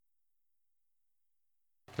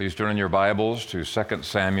Please turn in your Bibles to 2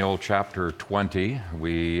 Samuel chapter 20.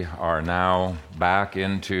 We are now back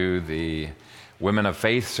into the Women of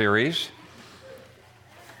Faith series.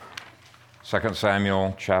 2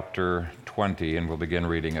 Samuel chapter 20, and we'll begin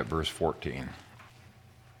reading at verse 14.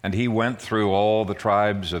 And he went through all the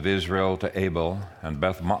tribes of Israel to Abel and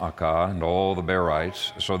Beth-Maachah and all the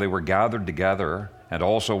Berites, so they were gathered together, and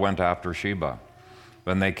also went after Sheba.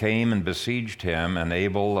 Then they came and besieged him and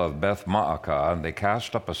Abel of Beth-Maachah, and they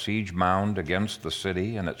cast up a siege mound against the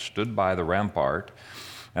city, and it stood by the rampart.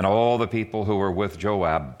 And all the people who were with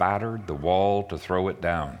Joab battered the wall to throw it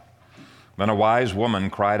down. Then a wise woman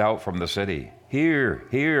cried out from the city, "Here,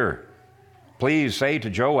 here! Please say to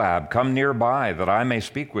Joab, 'Come nearby, that I may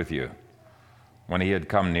speak with you.' When he had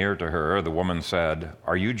come near to her, the woman said,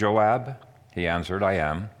 'Are you Joab?' He answered, 'I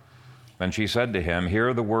am.' Then she said to him,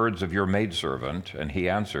 'Hear the words of your maidservant.' And he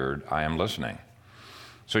answered, 'I am listening.'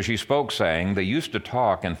 So she spoke, saying, 'They used to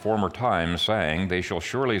talk in former times, saying, They shall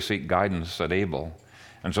surely seek guidance at Abel,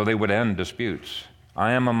 and so they would end disputes.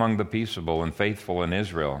 I am among the peaceable and faithful in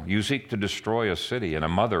Israel. You seek to destroy a city and a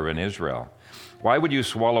mother in Israel. Why would you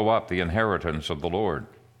swallow up the inheritance of the Lord?'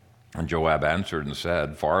 And Joab answered and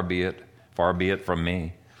said, 'Far be it from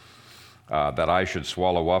me that I should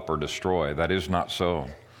swallow up or destroy. That is not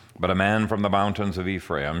so. But a man from the mountains of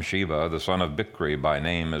Ephraim, Sheba, the son of Bichri by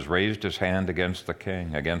name, has raised his hand against the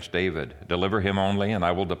king, against David. Deliver him only, and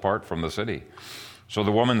I will depart from the city.' So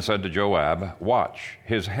the woman said to Joab, 'Watch,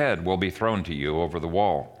 his head will be thrown to you over the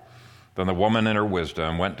wall.' Then the woman in her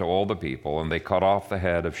wisdom went to all the people, and they cut off the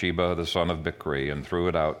head of Sheba, the son of Bichri, and threw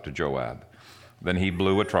it out to Joab. Then he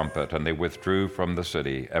blew a trumpet, and they withdrew from the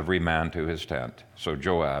city, every man to his tent. So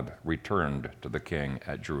Joab returned to the king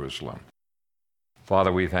at Jerusalem."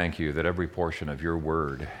 Father, we thank you that every portion of your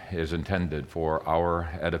word is intended for our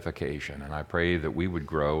edification, and I pray that we would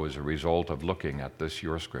grow as a result of looking at this,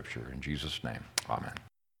 your scripture. In Jesus' name, amen.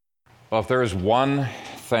 Well, if there is one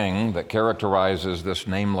thing that characterizes this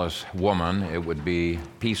nameless woman, it would be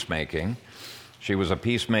peacemaking. She was a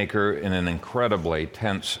peacemaker in an incredibly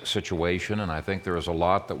tense situation, and I think there is a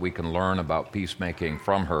lot that we can learn about peacemaking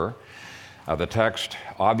from her. The text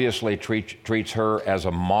obviously treats her as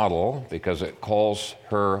a model because it calls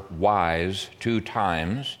her wise 2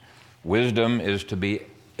 times. Wisdom is to be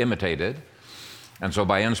imitated. And so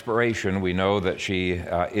by inspiration, we know that she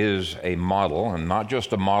is a model, and not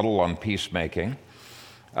just a model on peacemaking.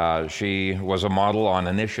 She was a model on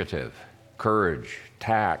initiative, courage,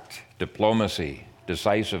 tact, diplomacy,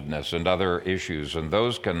 decisiveness, and other issues. And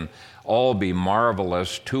those can all be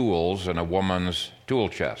marvelous tools in a woman's tool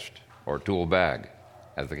chest or tool bag,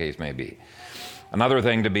 as the case may be. Another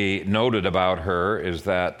thing to be noted about her is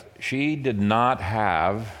that she did not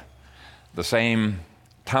have the same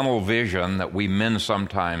tunnel vision that we men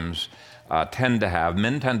sometimes tend to have.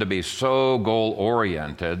 Men tend to be so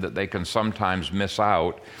goal-oriented that they can sometimes miss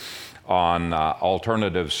out on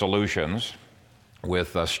alternative solutions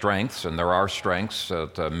with strengths, and there are strengths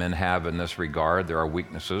that men have in this regard. There are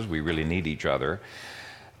weaknesses. We really need each other.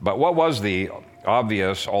 But what was the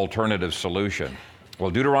obvious alternative solution? Well,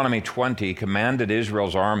 Deuteronomy 20 commanded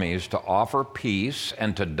Israel's armies to offer peace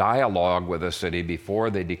and to dialogue with the city before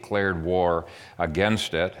they declared war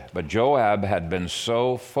against it. But Joab had been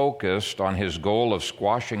so focused on his goal of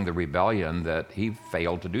squashing the rebellion that he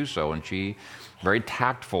failed to do so, and she very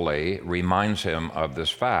tactfully reminds him of this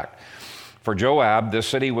fact. For Joab, this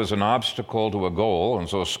city was an obstacle to a goal, and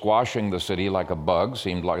so squashing the city like a bug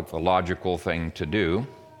seemed like the logical thing to do.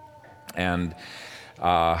 And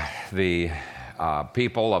the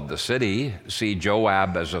people of the city see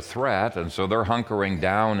Joab as a threat, and so they're hunkering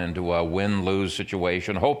down into a win-lose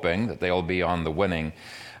situation, hoping that they'll be on the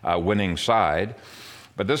winning side.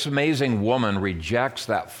 But this amazing woman rejects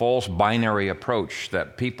that false binary approach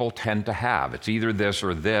that people tend to have. It's either this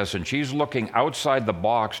or this, and she's looking outside the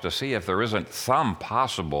box to see if there isn't some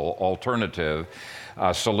possible alternative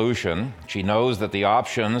solution. She knows that the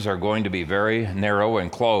options are going to be very narrow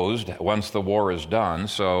and closed once the war is done,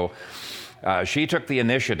 so she took the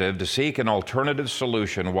initiative to seek an alternative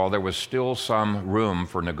solution while there was still some room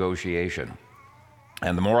for negotiation.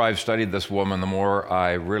 And the more I've studied this woman, the more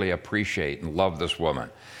I really appreciate and love this woman.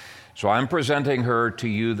 So I'm presenting her to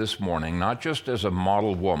you this morning, not just as a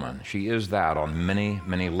model woman. She is that on many,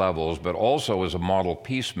 many levels, but also as a model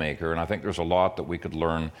peacemaker, and I think there's a lot that we could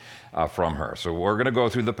learn from her. So we're going to go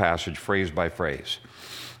through the passage phrase by phrase.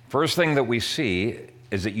 First thing that we see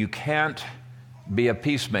is that you can't be a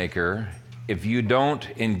peacemaker if you don't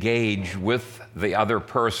engage with the other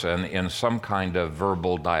person in some kind of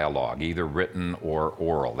verbal dialogue, either written or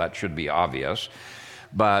oral. That should be obvious.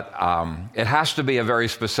 But it has to be a very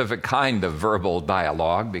specific kind of verbal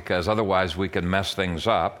dialogue, because otherwise we can mess things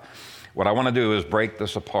up. What I want to do is break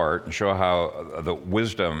this apart and show how the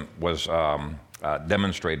wisdom was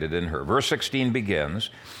demonstrated in her. Verse 16 begins,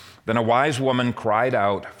 "Then a wise woman cried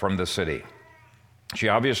out from the city." She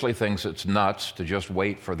obviously thinks it's nuts to just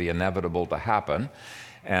wait for the inevitable to happen,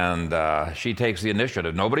 and she takes the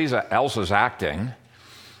initiative. Nobody else is acting,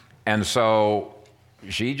 and so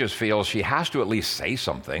she just feels she has to at least say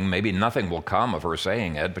something. Maybe nothing will come of her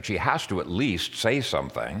saying it, but she has to at least say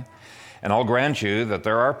something. And I'll grant you that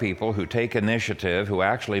there are people who take initiative who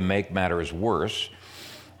actually make matters worse.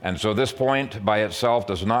 And so this point by itself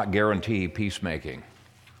does not guarantee peacemaking.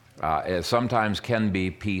 It sometimes can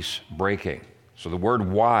be peace-breaking. So the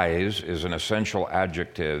word wise is an essential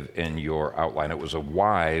adjective in your outline. It was a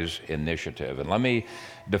wise initiative. And let me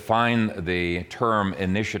define the term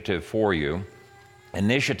initiative for you.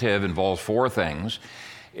 Initiative involves four things.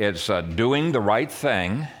 It's doing the right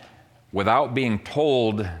thing without being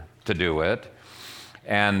told to do it,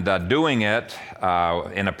 and doing it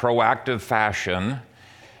in a proactive fashion,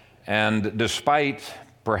 and despite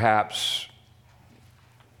perhaps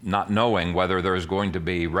not knowing whether there's going to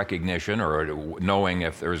be recognition or knowing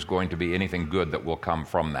if there's going to be anything good that will come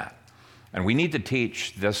from that. And we need to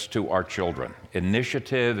teach this to our children.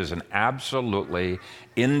 Initiative is an absolutely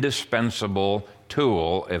indispensable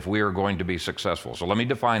tool if we are going to be successful. So let me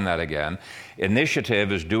define that again.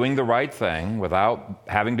 Initiative is doing the right thing without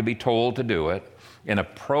having to be told to do it in a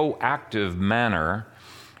proactive manner,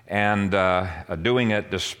 and doing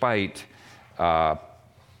it despite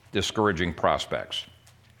discouraging prospects.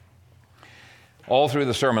 All through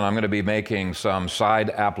the sermon, I'm going to be making some side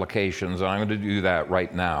applications, and I'm going to do that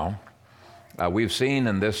right now. We've seen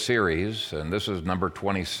in this series, and this is number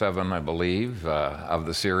 27, I believe, of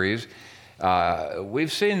the series,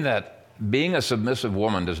 we've seen that being a submissive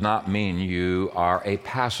woman does not mean you are a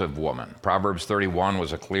passive woman. Proverbs 31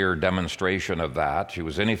 was a clear demonstration of that. She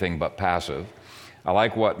was anything but passive. I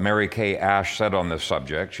like what Mary Kay Ash said on this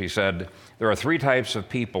subject. She said, "There are three types of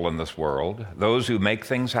people in this world: those who make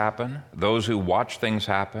things happen, those who watch things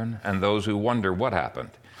happen, and those who wonder what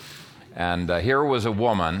happened." And here was a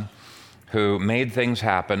woman who made things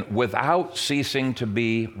happen without ceasing to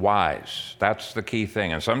be wise. That's the key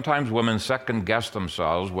thing. And sometimes women second guess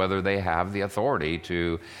themselves whether they have the authority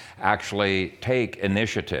to actually take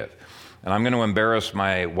initiative. And I'm going to embarrass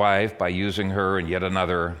my wife by using her in yet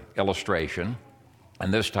another illustration,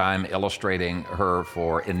 and this time illustrating her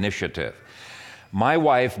for initiative. My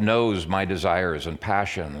wife knows my desires and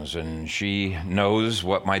passions, and she knows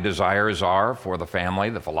what my desires are for the family.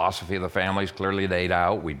 The philosophy of the family is clearly laid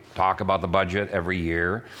out. We talk about the budget every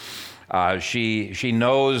year. She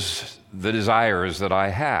knows the desires that I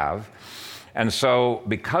have. And so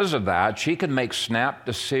because of that, she can make snap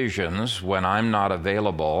decisions when I'm not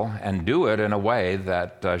available and do it in a way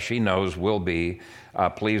that she knows will be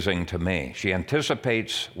pleasing to me. She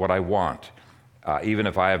anticipates what I want, even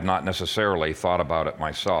if I have not necessarily thought about it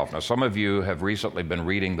myself. Now, some of you have recently been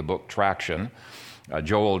reading the book Traction.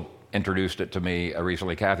 Joel introduced it to me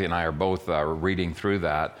recently. Kathy and I are both reading through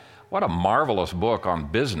that. What a marvelous book on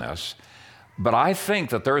business. But I think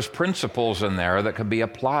that there's principles in there that could be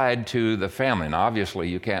applied to the family. Now, obviously,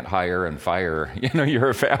 you can't hire and fire,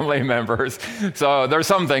 your family members. So there's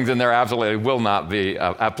some things in there absolutely will not be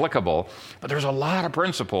applicable. But there's a lot of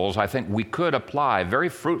principles I think we could apply very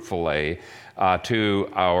fruitfully to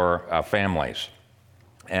our families.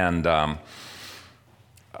 And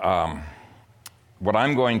what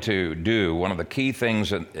I'm going to do, one of the key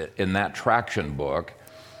things in that Traction book,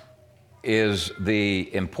 is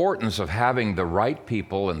the importance of having the right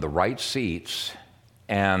people in the right seats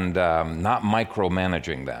and not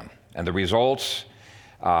micromanaging them. And the results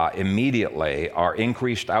immediately are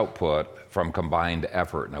increased output from combined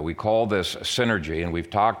effort. Now, we call this synergy, and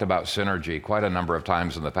we've talked about synergy quite a number of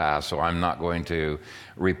times in the past, so I'm not going to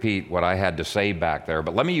repeat what I had to say back there.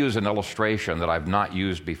 But let me use an illustration that I've not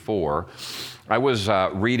used before. I was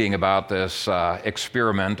reading about this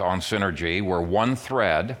experiment on synergy where one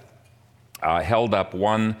thread held up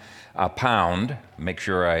 1 pound. Make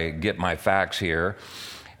sure I get my facts here.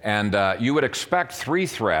 And you would expect 3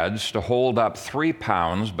 threads to hold up 3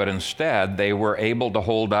 pounds, but instead they were able to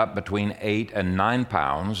hold up between 8 and 9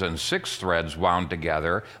 pounds, and 6 threads wound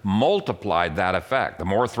together multiplied that effect. The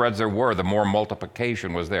more threads there were, the more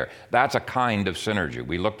multiplication was there. That's a kind of synergy.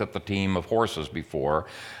 We looked at the team of horses before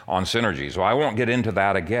on synergy, so I won't get into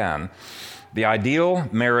that again. The ideal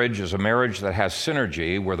marriage is a marriage that has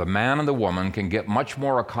synergy, where the man and the woman can get much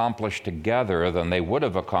more accomplished together than they would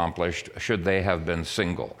have accomplished should they have been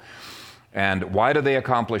single. And why do they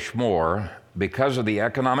accomplish more? because of the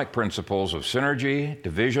economic principles of synergy,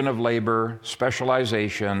 division of labor,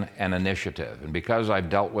 specialization, and initiative. And because I've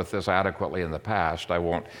dealt with this adequately in the past, I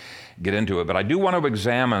won't get into it. But I do want to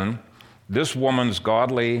examine this woman's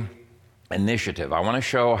godly initiative. I want to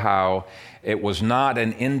show how it was not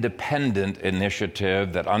an independent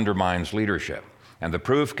initiative that undermines leadership. And the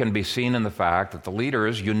proof can be seen in the fact that the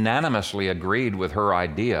leaders unanimously agreed with her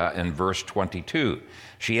idea in verse 22.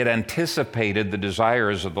 She had anticipated the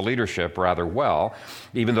desires of the leadership rather well,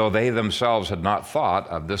 even though they themselves had not thought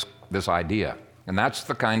of this idea. And that's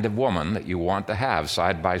the kind of woman that you want to have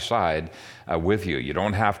side by side with you. You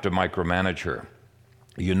don't have to micromanage her.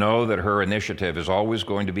 You know that her initiative is always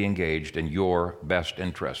going to be engaged in your best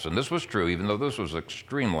interests. And this was true, even though this was an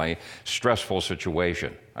extremely stressful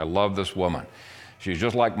situation. I love this woman. She's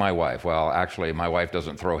just like my wife. Well, actually, my wife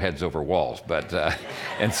doesn't throw heads over walls, but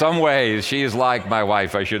in some ways, she is like my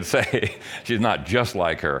wife, I should say. She's not just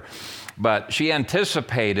like her. But she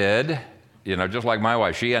anticipated, just like my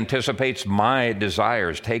wife, she anticipates my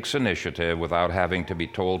desires, takes initiative without having to be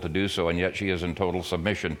told to do so, and yet she is in total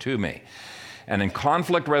submission to me. And in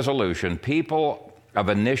conflict resolution, people of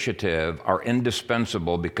initiative are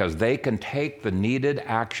indispensable because they can take the needed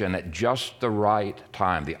action at just the right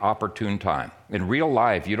time, the opportune time. In real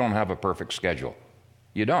life, you don't have a perfect schedule.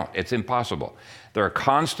 You don't. It's impossible. There are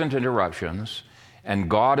constant interruptions, and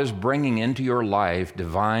God is bringing into your life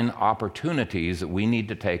divine opportunities that we need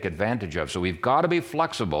to take advantage of. So we've got to be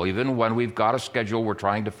flexible, even when we've got a schedule we're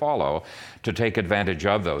trying to follow, to take advantage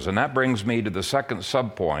of those. And that brings me to the second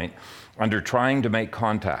subpoint under trying to make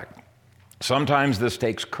contact. Sometimes this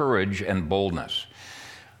takes courage and boldness.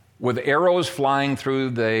 With arrows flying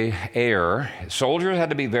through the air, soldiers had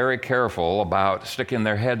to be very careful about sticking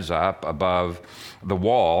their heads up above the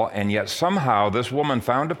wall, and yet somehow this woman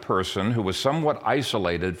found a person who was somewhat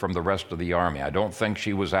isolated from the rest of the army. I don't think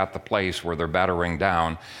she was at the place where they're battering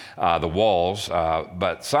down the walls,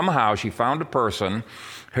 but somehow she found a person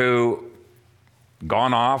who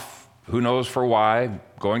gone off, who knows for why,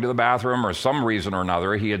 going to the bathroom or some reason or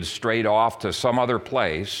another, he had strayed off to some other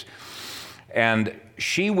place, and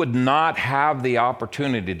she would not have the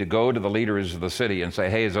opportunity to go to the leaders of the city and say,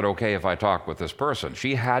 hey, is it okay if I talk with this person?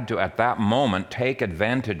 She had to, at that moment, take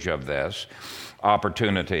advantage of this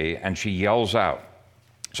opportunity, and she yells out.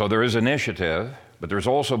 So there is initiative, but there's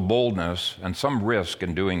also boldness and some risk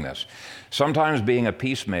in doing this. Sometimes being a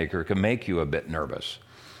peacemaker can make you a bit nervous.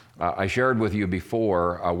 I shared with you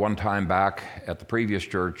before, one time back at the previous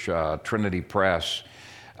church, Trinity Press,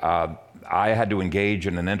 I had to engage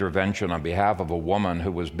in an intervention on behalf of a woman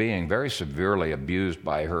who was being very severely abused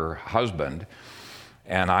by her husband.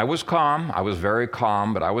 And I was calm, I was very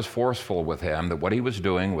calm, but I was forceful with him that what he was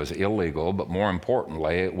doing was illegal, but more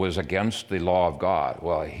importantly, it was against the law of God.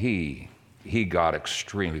 Well, he got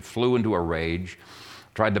extremely, flew into a rage,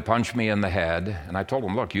 tried to punch me in the head, and I told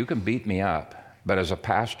him, look, you can beat me up, but as a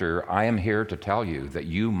pastor, I am here to tell you that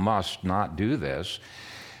you must not do this.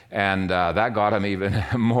 And that got him even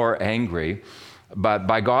more angry. But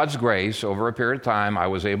by God's grace, over a period of time, I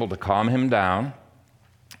was able to calm him down.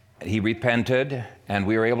 He repented, and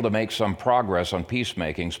we were able to make some progress on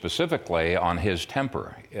peacemaking, specifically on his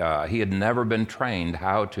temper. He had never been trained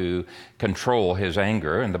how to control his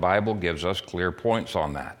anger, and the Bible gives us clear points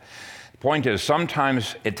on that. The point is,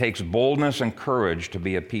 sometimes it takes boldness and courage to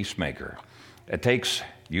be a peacemaker. It takes,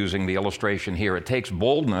 using the illustration here, it takes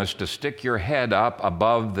boldness to stick your head up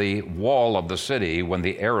above the wall of the city when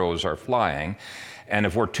the arrows are flying. And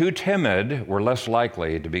if we're too timid, we're less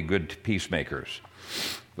likely to be good peacemakers.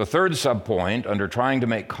 The third subpoint under trying to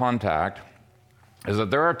make contact is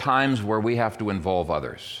that there are times where we have to involve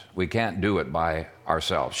others. We can't do it by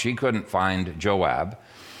ourselves. She couldn't find Joab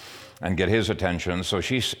and get his attention, so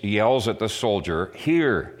she yells at the soldier,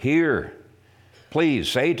 "Here, here. Please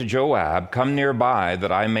say to Joab, come nearby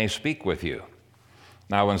that I may speak with you."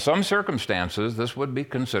 Now, in some circumstances, this would be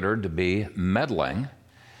considered to be meddling.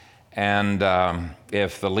 And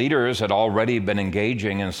if the leaders had already been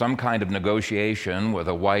engaging in some kind of negotiation with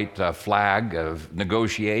a white flag of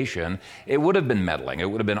negotiation, it would have been meddling. It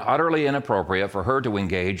would have been utterly inappropriate for her to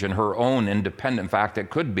engage in her own independent. In fact, it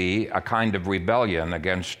could be a kind of rebellion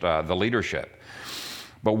against the leadership.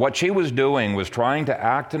 But what she was doing was trying to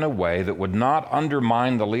act in a way that would not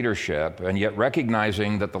undermine the leadership, and yet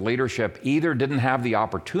recognizing that the leadership either didn't have the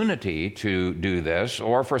opportunity to do this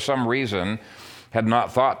or for some reason had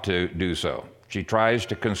not thought to do so. She tries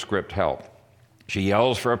to conscript help. She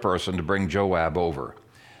yells for a person to bring Joab over.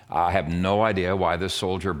 I have no idea why this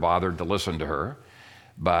soldier bothered to listen to her,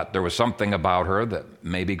 but there was something about her that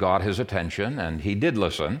maybe got his attention, and he did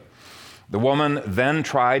listen. The woman then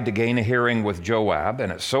tried to gain a hearing with Joab,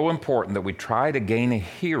 and it's so important that we try to gain a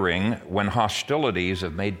hearing when hostilities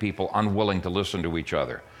have made people unwilling to listen to each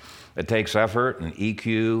other. It takes effort and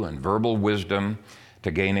EQ and verbal wisdom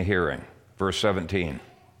to gain a hearing. Verse 17,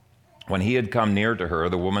 when he had come near to her,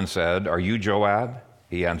 the woman said, "Are you Joab?"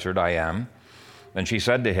 He answered, "I am." Then she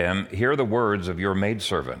said to him, "Hear the words of your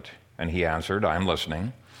maidservant." And he answered, "I am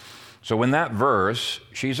listening." So in that verse,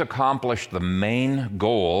 she's accomplished the main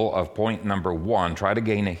goal of point number 1, try to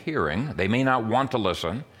gain a hearing. They may not want to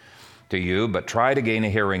listen to you, but try to gain a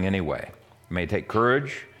hearing anyway. It may take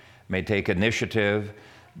courage, may take initiative,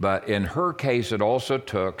 but in her case, it also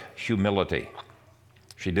took humility.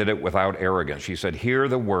 She did it without arrogance. She said, "Hear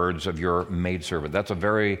the words of your maidservant." That's a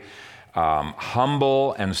very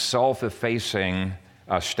humble and self-effacing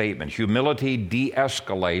statement. Humility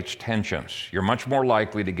de-escalates tensions. You're much more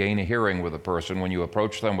likely to gain a hearing with a person when you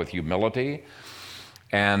approach them with humility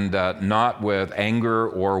and not with anger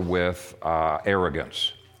or with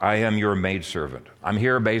arrogance. I am your maidservant. I'm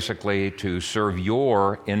here basically to serve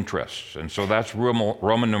your interests. And so that's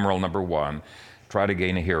Roman numeral number 1, try to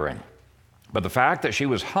gain a hearing. But the fact that she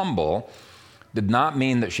was humble did not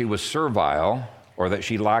mean that she was servile or that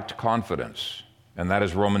she lacked confidence. And that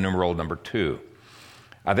is Roman numeral number 2.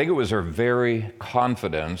 I think it was her very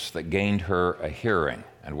confidence that gained her a hearing.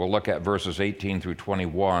 And we'll look at verses 18 through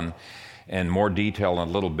 21 in more detail in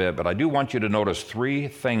a little bit. But I do want you to notice 3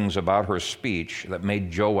 things about her speech that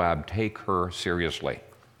made Joab take her seriously.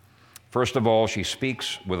 First of all, she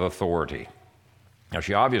speaks with authority. Now,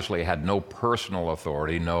 she obviously had no personal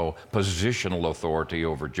authority, no positional authority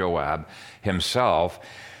over Joab himself.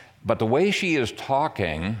 But the way she is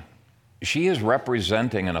talking, she is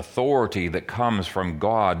representing an authority that comes from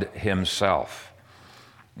God himself.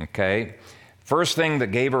 Okay? First thing that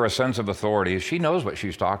gave her a sense of authority is she knows what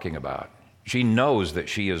she's talking about. She knows that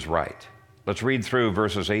she is right. Let's read through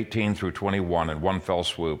verses 18 through 21 in one fell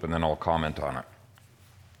swoop, and then I'll comment on it.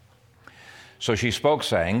 So she spoke,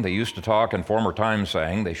 saying, they used to talk in former times,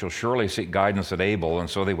 saying, they shall surely seek guidance at Abel, and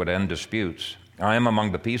so they would end disputes. I am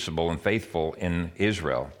among the peaceable and faithful in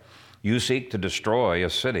Israel. You seek to destroy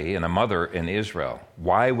a city and a mother in Israel.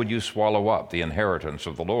 Why would you swallow up the inheritance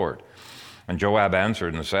of the Lord? And Joab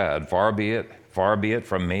answered and said, Far be it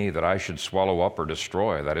from me that I should swallow up or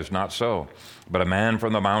destroy. That is not so. But a man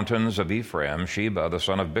from the mountains of Ephraim, Sheba, the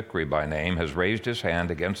son of Bichri by name, has raised his hand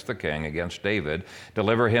against the king, against David.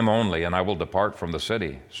 Deliver him only, and I will depart from the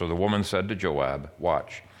city. So the woman said to Joab,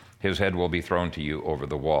 Watch, his head will be thrown to you over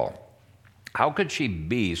the wall. How could she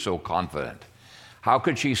be so confident? How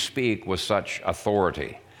could she speak with such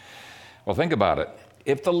authority? Well, think about it.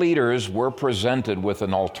 If the leaders were presented with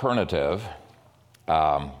an alternative,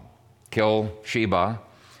 kill Sheba,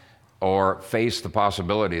 or face the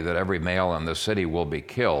possibility that every male in the city will be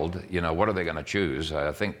killed, what are they going to choose?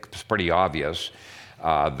 I think it's pretty obvious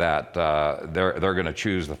that they're going to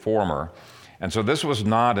choose the former. And so this was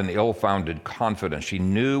not an ill-founded confidence. She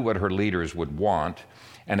knew what her leaders would want,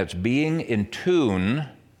 and it's being in tune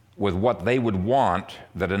with what they would want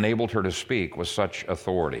that enabled her to speak with such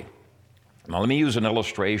authority. Now, let me use an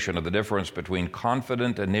illustration of the difference between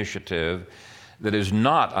confident initiative that is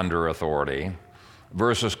not under authority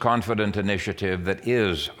versus confident initiative that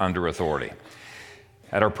is under authority.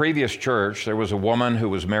 At our previous church, there was a woman who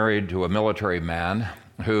was married to a military man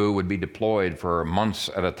who would be deployed for months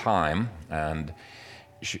at a time, and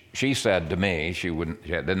she said to me, she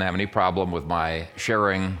didn't have any problem with my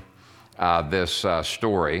sharing this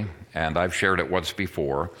story, and I've shared it once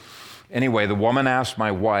before. Anyway, the woman asked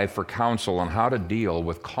my wife for counsel on how to deal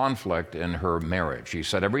with conflict in her marriage. She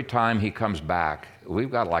said every time he comes back,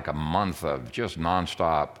 we've got like a month of just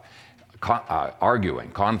nonstop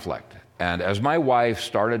arguing, conflict. And as my wife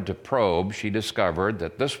started to probe, she discovered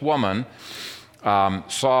that this woman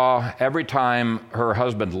saw every time her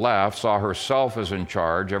husband left, saw herself as in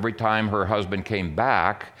charge. Every time her husband came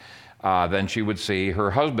back, then she would see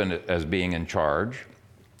her husband as being in charge.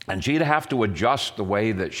 And she'd have to adjust the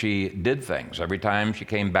way that she did things. Every time she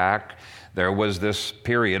came back, there was this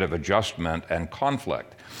period of adjustment and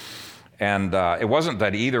conflict. And it wasn't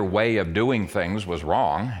that either way of doing things was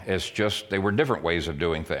wrong. It's just they were different ways of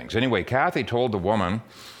doing things. Anyway, Kathy told the woman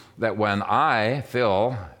that when I,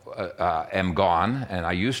 Phil, am gone, and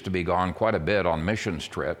I used to be gone quite a bit on missions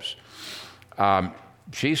trips,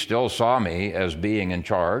 she still saw me as being in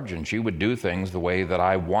charge, and she would do things the way that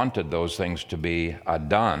I wanted those things to be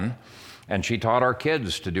done. And she taught our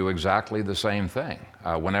kids to do exactly the same thing.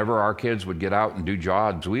 Whenever our kids would get out and do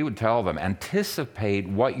jobs, we would tell them, anticipate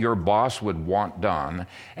what your boss would want done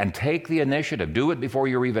and take the initiative. Do it before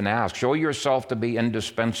you're even asked. Show yourself to be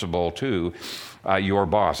indispensable to your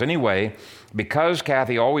boss. Anyway, because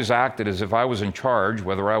Kathy always acted as if I was in charge,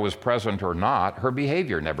 whether I was present or not, her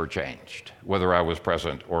behavior never changed, whether I was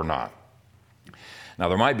present or not. Now,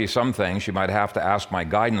 there might be some things she might have to ask my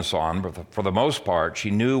guidance on, but for the most part, she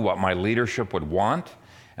knew what my leadership would want,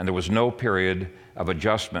 and there was no period of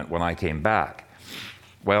adjustment when I came back.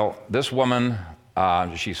 Well, this woman,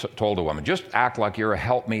 she told a woman, just act like you're a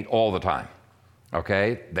helpmeet all the time,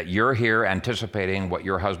 okay? That you're here anticipating what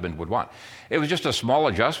your husband would want. It was just a small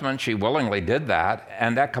adjustment. She willingly did that,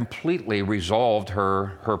 and that completely resolved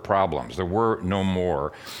her problems. There were no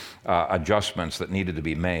more adjustments that needed to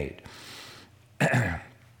be made.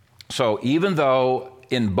 So even though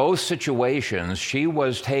in both situations she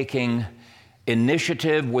was taking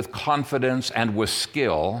initiative with confidence and with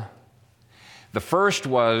skill, the first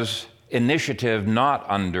was initiative not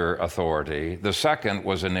under authority. The second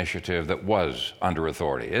was initiative that was under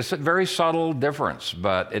authority. It's a very subtle difference,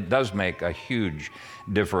 but it does make a huge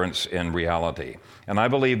difference in reality. And I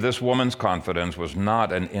believe this woman's confidence was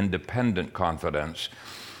not an independent confidence,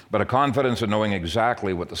 but a confidence in knowing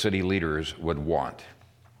exactly what the city leaders would want.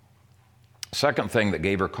 Second thing that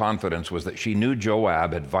gave her confidence was that she knew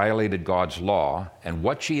Joab had violated God's law, and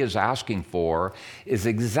what she is asking for is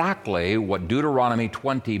exactly what Deuteronomy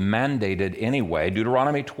 20 mandated anyway.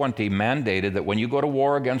 Deuteronomy 20 mandated that when you go to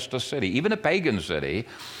war against a city, even a pagan city,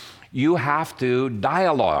 you have to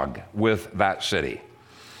dialogue with that city.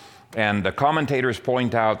 And the commentators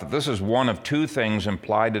point out that this is one of two things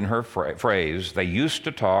implied in her phrase. They used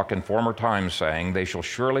to talk in former times, saying, they shall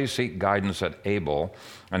surely seek guidance at Abel,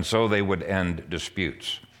 and so they would end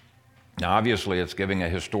disputes. Now, obviously, it's giving a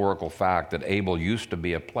historical fact that Abel used to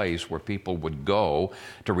be a place where people would go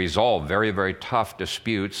to resolve very, very tough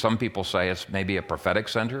disputes. Some people say it's maybe a prophetic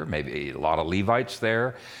center, maybe a lot of Levites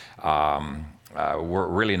there. We're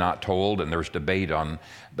really not told, and there's debate on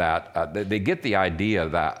that. They get the idea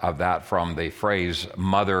of that from the phrase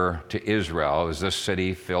 "mother to Israel." Is this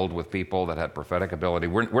city filled with people that had prophetic ability?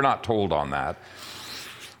 We're not told on that.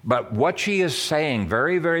 But what she is saying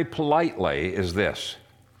very, very politely is this: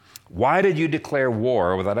 why did you declare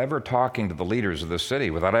war without ever talking to the leaders of the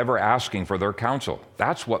city, without ever asking for their counsel?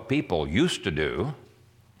 That's what people used to do,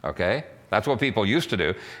 okay? That's what people used to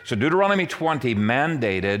do. So Deuteronomy 20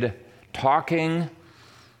 mandated talking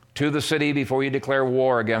to the city before you declare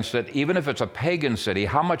war against it, even if it's a pagan city.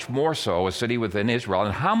 How much more so a city within Israel,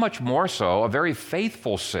 and how much more so a very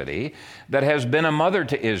faithful city that has been a mother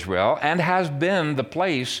to Israel and has been the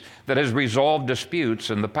place that has resolved disputes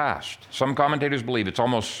in the past. Some commentators believe it's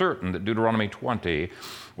almost certain that Deuteronomy 20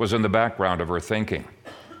 was in the background of her thinking.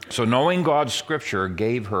 So knowing God's scripture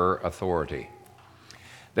gave her authority.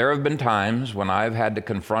 There have been times when I've had to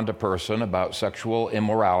confront a person about sexual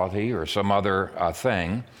immorality or some other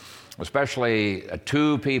thing, especially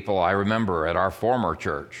two people I remember at our former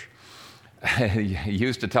church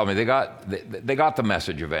used to tell me, they got the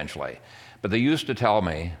message eventually, but they used to tell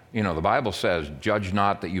me, you know, the Bible says, judge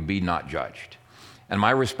not that you be not judged. And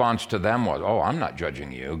my response to them was, oh, I'm not judging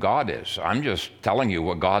you, God is. I'm just telling you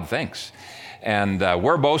what God thinks. And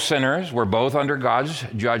we're both sinners, we're both under God's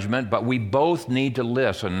judgment, but we both need to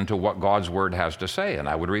listen to what God's word has to say. And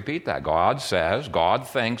I would repeat that. God says, God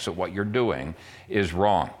thinks that what you're doing is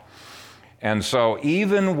wrong. And so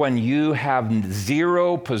even when you have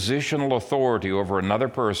zero positional authority over another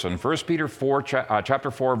person, 1 Peter 4, chapter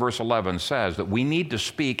 4, verse 11 says that we need to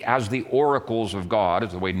speak as the oracles of God,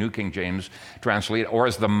 is the way New King James translates it, or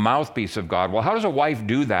as the mouthpiece of God. Well, how does a wife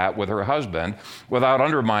do that with her husband without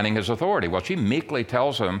undermining his authority? Well, she meekly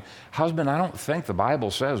tells him, husband, I don't think the Bible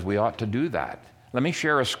says we ought to do that. Let me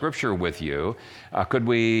share a scripture with you. Could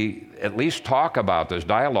we at least talk about this,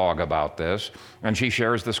 dialogue about this? And she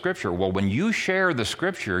shares the scripture. Well, when you share the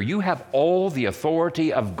scripture, you have all the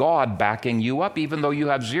authority of God backing you up, even though you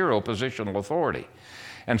have zero positional authority.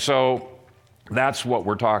 And so that's what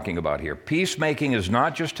we're talking about here. Peacemaking is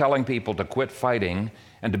not just telling people to quit fighting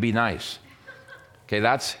and to be nice. Okay,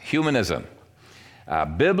 that's humanism.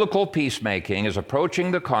 Biblical peacemaking is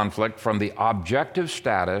approaching the conflict from the objective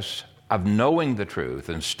status of knowing the truth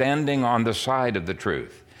and standing on the side of the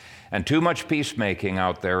truth. And too much peacemaking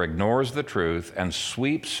out there ignores the truth and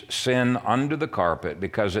sweeps sin under the carpet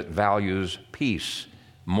because it values peace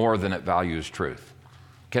more than it values truth.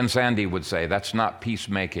 Ken Sande would say that's not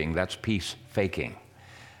peacemaking, that's peace faking.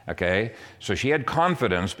 Okay? So she had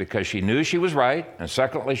confidence because she knew she was right, and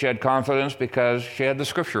secondly, she had confidence because she had the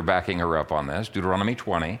scripture backing her up on this, Deuteronomy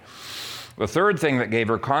 20. The third thing that gave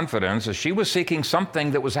her confidence is she was seeking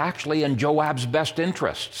something that was actually in Joab's best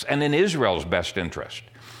interests and in Israel's best interest.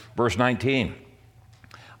 Verse 19,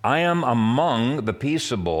 I am among the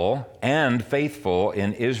peaceable and faithful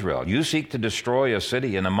in Israel. You seek to destroy a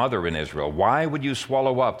city and a mother in Israel. Why would you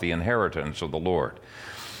swallow up the inheritance of the Lord?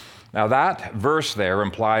 Now that verse there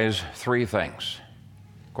implies three things,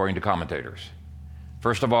 according to commentators.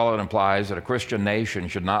 First of all, it implies that a Christian nation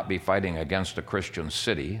should not be fighting against a Christian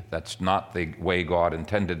city. That's not the way God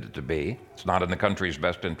intended it to be. It's not in the country's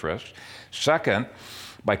best interest. Second,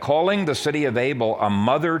 by calling the city of Abel a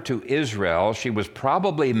mother to Israel, she was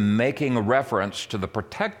probably making a reference to the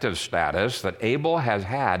protective status that Abel has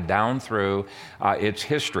had down through its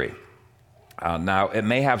history. Now, it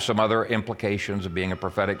may have some other implications of being a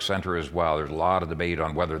prophetic center as well. There's a lot of debate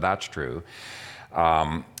on whether that's true.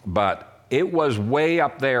 But it was way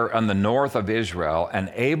up there in the north of Israel, and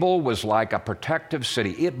Abel was like a protective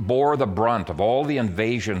city. It bore the brunt of all the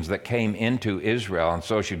invasions that came into Israel. And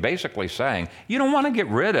so she's basically saying, you don't want to get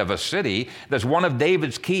rid of a city that's one of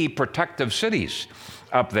David's key protective cities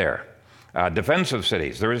up there, defensive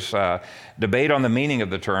cities. There is debate on the meaning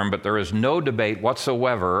of the term, but there is no debate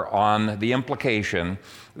whatsoever on the implication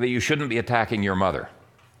that you shouldn't be attacking your mother,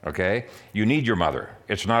 okay? You need your mother.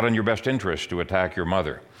 It's not in your best interest to attack your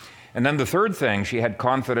mother. And then the third thing she had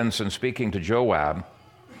confidence in speaking to Joab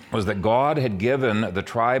was that God had given the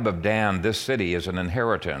tribe of Dan this city as an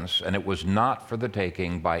inheritance, and it was not for the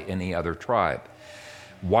taking by any other tribe.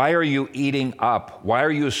 Why are you eating up? Why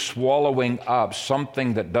are you swallowing up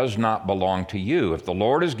something that does not belong to you? If the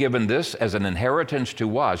Lord has given this as an inheritance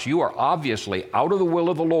to us, you are obviously out of the will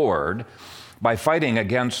of the Lord by fighting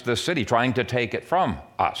against this city, trying to take it from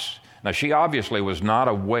us. Now, she obviously was not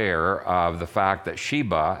aware of the fact that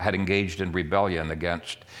Sheba had engaged in rebellion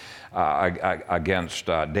against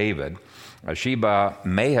David. Sheba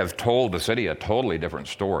may have told the city a totally different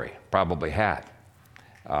story, probably had.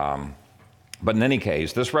 But in any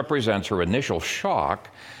case, this represents her initial shock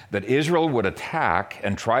that Israel would attack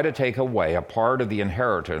and try to take away a part of the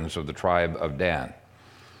inheritance of the tribe of Dan.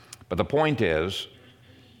 But the point is,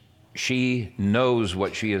 she knows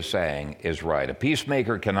what she is saying is right. A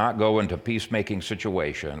peacemaker cannot go into a peacemaking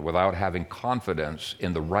situation without having confidence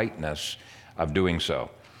in the rightness of doing so.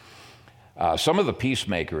 Some of the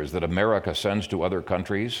peacemakers that America sends to other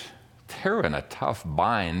countries, they're in a tough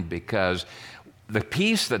bind because the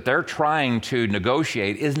peace that they're trying to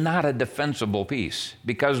negotiate is not a defensible peace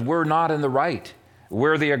because we're not in the right.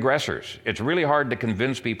 We're the aggressors. It's really hard to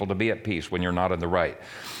convince people to be at peace when you're not in the right.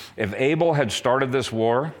 If Abel had started this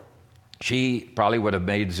war, she probably would have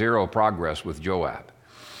made zero progress with Joab.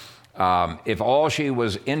 If all she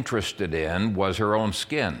was interested in was her own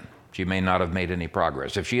skin, she may not have made any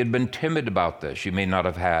progress. If she had been timid about this, she may not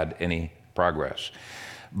have had any progress.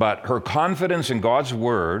 But her confidence in God's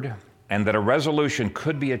word and that a resolution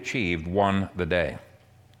could be achieved won the day.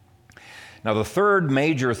 Now, the third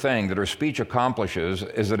major thing that her speech accomplishes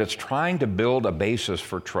is that it's trying to build a basis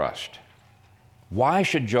for trust. Why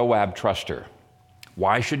should Joab trust her?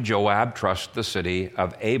 Why should Joab trust the city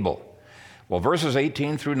of Abel? Well, verses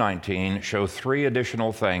 18 through 19 show three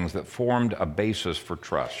additional things that formed a basis for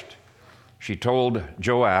trust. She told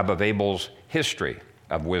Joab of Abel's history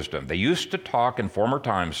of wisdom. They used to talk in former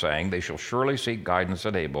times, saying, they shall surely seek guidance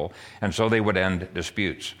at Abel, and so they would end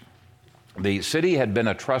disputes. The city had been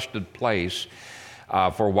a trusted place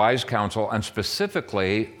for wise counsel, and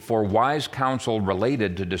specifically for wise counsel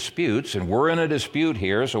related to disputes. And we're in a dispute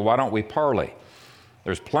here, so why don't we parley?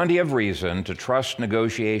 There's plenty of reason to trust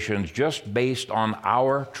negotiations just based on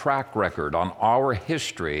our track record, on our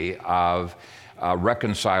history of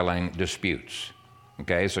reconciling disputes.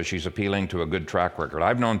 Okay, so she's appealing to a good track record.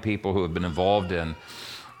 I've known people who have been involved in,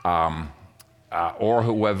 or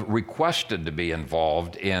who have requested to be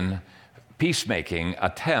involved in peacemaking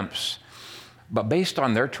attempts, but based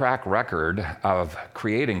on their track record of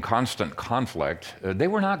creating constant conflict, they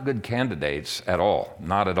were not good candidates at all,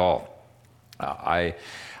 not at all. I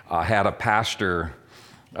had a pastor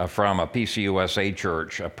from a PCUSA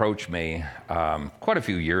church approach me quite a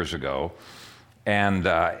few years ago, and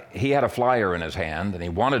he had a flyer in his hand, and he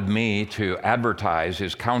wanted me to advertise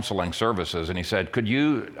his counseling services, and he said, could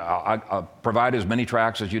you provide as many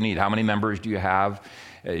tracts as you need? How many members do you have?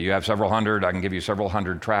 You have several hundred, I can give you several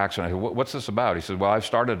hundred tracts. And I said, what's this about? He said, well, I've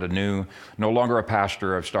started a new, no longer a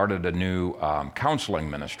pastor, I've started a new counseling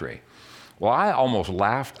ministry. Well, I almost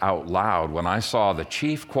laughed out loud when I saw the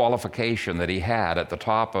chief qualification that he had at the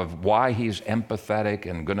top of why he's empathetic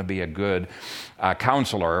and going to be a good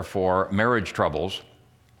counselor for marriage troubles.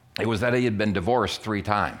 It was that he had been divorced 3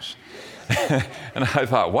 times. And I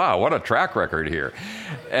thought, wow, what a track record here.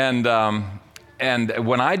 And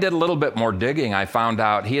when I did a little bit more digging, I found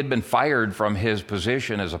out he had been fired from his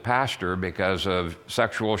position as a pastor because of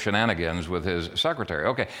sexual shenanigans with his secretary.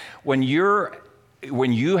 Okay, when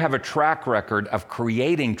you have a track record of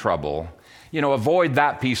creating trouble, avoid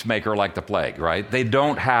that peacemaker like the plague, right? They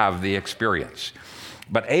don't have the experience.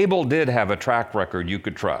 But Abel did have a track record you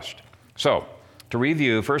could trust. So, to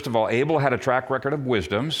review, first of all, Abel had a track record of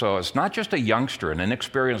wisdom, so it's not just a youngster, an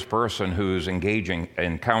inexperienced person who's engaging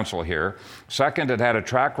in counsel here. Second, it had a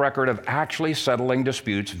track record of actually settling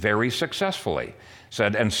disputes very successfully.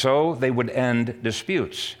 Said, and so they would end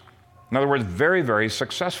disputes. In other words, very, very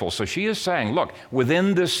successful. So she is saying, look,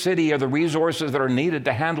 within this city are the resources that are needed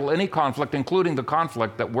to handle any conflict, including the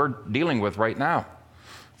conflict that we're dealing with right now.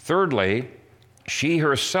 Thirdly, she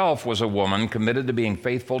herself was a woman committed to being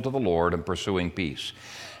faithful to the Lord and pursuing peace.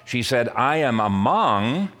 She said, I am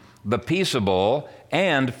among the peaceable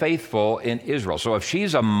and faithful in Israel. So if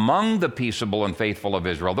she's among the peaceable and faithful of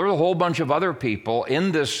Israel, there's a whole bunch of other people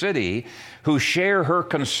in this city who share her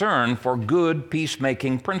concern for good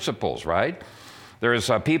peacemaking principles, right? There's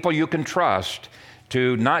people you can trust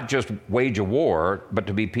to not just wage a war, but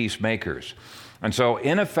to be peacemakers. And so,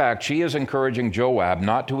 in effect, she is encouraging Joab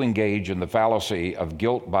not to engage in the fallacy of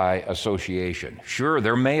guilt by association. Sure,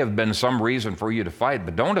 there may have been some reason for you to fight,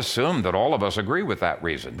 but don't assume that all of us agree with that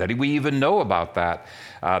reason, that we even know about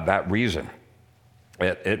that reason.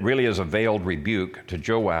 It really is a veiled rebuke to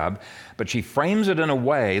Joab, but she frames it in a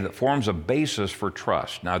way that forms a basis for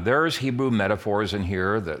trust. Now, there's Hebrew metaphors in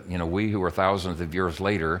here that, we who are thousands of years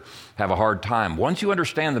later have a hard time. Once you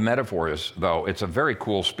understand the metaphors, though, it's a very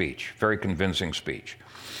cool speech, very convincing speech.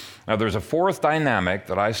 Now, there's a fourth dynamic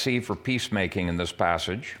that I see for peacemaking in this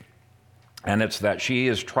passage, and it's that she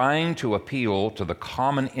is trying to appeal to the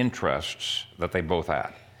common interests that they both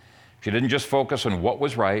had. She didn't just focus on what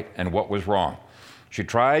was right and what was wrong. She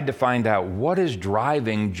tried to find out what is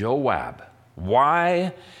driving Joab.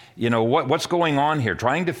 Why, what's going on here?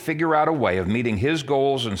 Trying to figure out a way of meeting his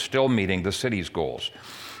goals and still meeting the city's goals.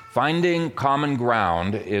 Finding common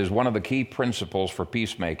ground is one of the key principles for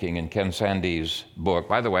peacemaking in Ken Sande's book.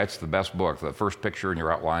 By the way, it's the best book, the first picture in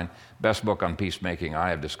your outline, best book on peacemaking I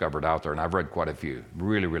have discovered out there, and I've read quite a few.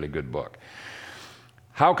 Really, really good book.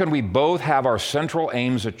 How can we both have our central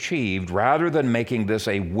aims achieved rather than making this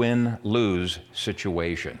a win-lose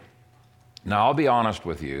situation? Now, I'll be honest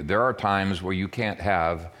with you. There are times where you can't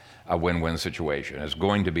have a win-win situation. It's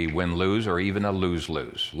going to be win-lose or even a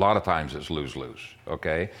lose-lose. A lot of times it's lose-lose,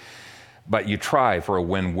 okay? But you try for a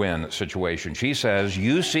win-win situation. She says,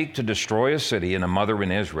 you seek to destroy a city and a mother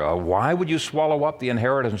in Israel. Why would you swallow up the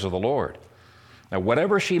inheritance of the Lord? Now,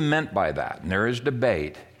 whatever she meant by that, and there is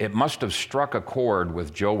debate, it must have struck a chord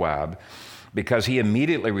with Joab because he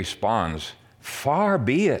immediately responds, far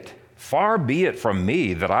be it from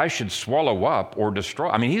me that I should swallow up or destroy.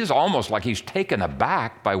 I mean, he's almost like he's taken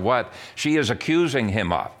aback by what she is accusing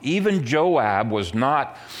him of. Even Joab was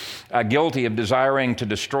not guilty of desiring to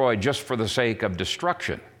destroy just for the sake of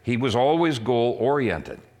destruction. He was always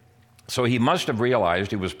goal-oriented. So he must have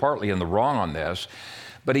realized he was partly in the wrong on this,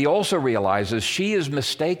 but he also realizes she is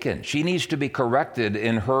mistaken. She needs to be corrected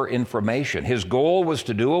in her information. His goal was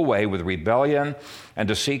to do away with rebellion and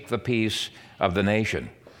to seek the peace of the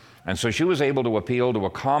nation. And so she was able to appeal to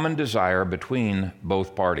a common desire between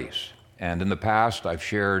both parties. And in the past, I've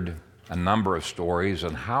shared a number of stories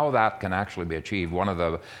on how that can actually be achieved. One of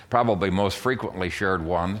the probably most frequently shared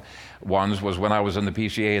ones was when I was in the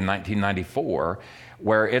PCA in 1994,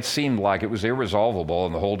 where it seemed like it was irresolvable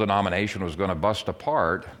and the whole denomination was going to bust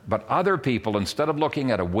apart. But other people, instead of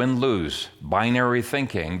looking at a win-lose binary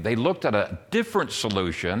thinking, they looked at a different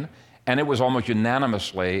solution, and it was almost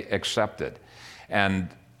unanimously accepted. And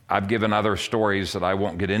I've given other stories that I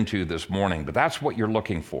won't get into this morning, but that's what you're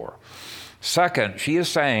looking for. Second, she is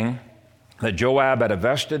saying that Joab had a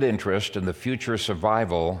vested interest in the future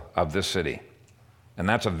survival of this city. And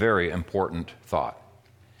that's a very important thought.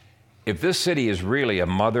 If this city is really a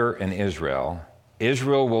mother in Israel,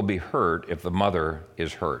 Israel will be hurt if the mother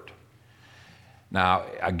is hurt. Now,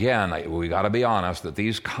 again, we got to be honest that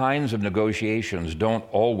these kinds of negotiations don't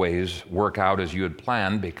always work out as you had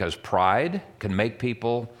planned because pride can make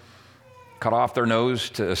people cut off their nose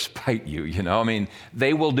to spite you, I mean,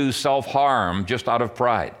 they will do self-harm just out of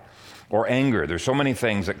pride or anger. There's so many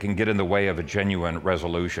things that can get in the way of a genuine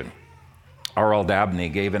resolution. R.L. Dabney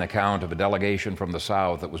gave an account of a delegation from the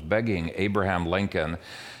South that was begging Abraham Lincoln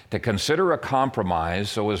to consider a compromise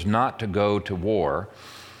so as not to go to war.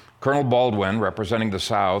 Colonel Baldwin, representing the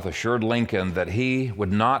South, assured Lincoln that he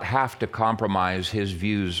would not have to compromise his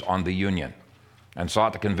views on the Union, and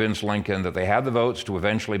sought to convince Lincoln that they had the votes to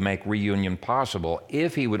eventually make reunion possible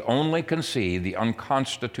if he would only concede the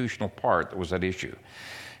unconstitutional part that was at issue.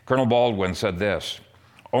 Colonel Baldwin said this: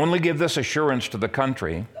 "Only give this assurance to the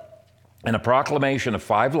country in a proclamation of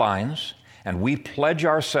 5 lines, and we pledge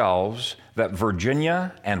ourselves that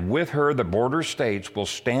Virginia and with her the border states will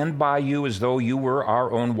stand by you as though you were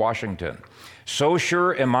our own Washington. So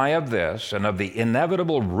sure am I of this and of the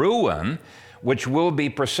inevitable ruin which will be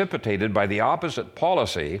precipitated by the opposite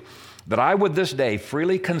policy, that I would this day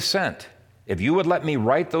freely consent, if you would let me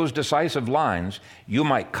write those decisive lines, you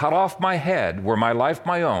might cut off my head, were my life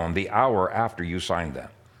my own, the hour after you signed them."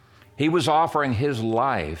 He was offering his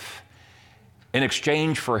life in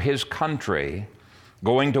exchange for his country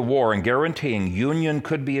going to war and guaranteeing union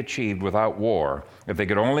could be achieved without war if they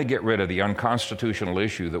could only get rid of the unconstitutional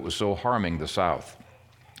issue that was so harming the South.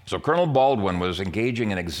 So Colonel Baldwin was engaging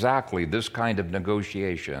in exactly this kind of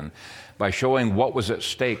negotiation by showing what was at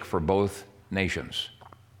stake for both nations.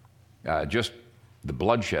 Just the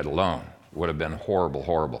bloodshed alone would have been horrible,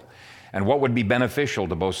 horrible. And what would be beneficial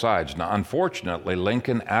to both sides. Now, unfortunately,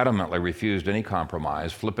 Lincoln adamantly refused any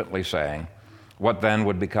compromise, flippantly saying, "What then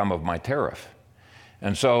would become of my tariff?"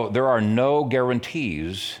 And so there are no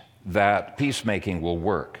guarantees that peacemaking will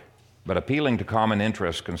work, but appealing to common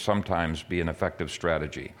interests can sometimes be an effective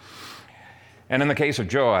strategy. And in the case of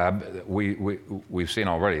Joab, we've seen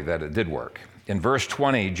already that it did work. In verse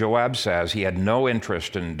 20, Joab says he had no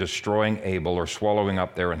interest in destroying Abel or swallowing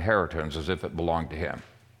up their inheritance as if it belonged to him.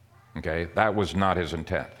 Okay, that was not his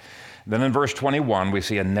intent. Then in verse 21, we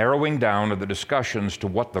see a narrowing down of the discussions to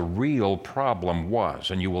what the real problem was.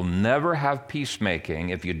 And you will never have peacemaking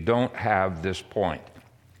if you don't have this point.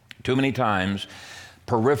 Too many times,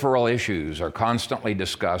 peripheral issues are constantly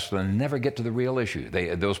discussed and never get to the real issue.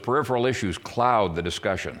 Those peripheral issues cloud the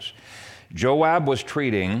discussions. Joab was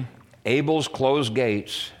treating Abel's closed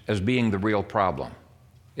gates as being the real problem.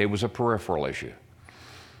 It was a peripheral issue.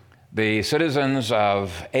 The citizens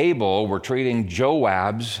of Abel were treating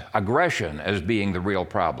Joab's aggression as being the real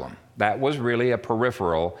problem. That was really a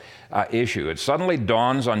peripheral issue. It suddenly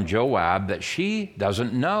dawns on Joab that she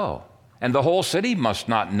doesn't know, and the whole city must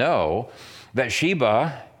not know, that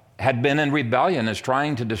Sheba had been in rebellion, is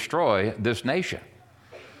trying to destroy this nation.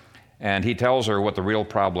 And he tells her what the real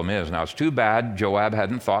problem is. Now, it's too bad Joab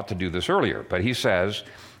hadn't thought to do this earlier, but he says,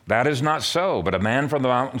 "That is not so, but a man from the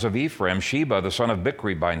mountains of Ephraim, Sheba, the son of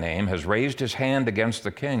Bichri by name, has raised his hand against the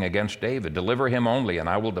king, against David. Deliver him only, and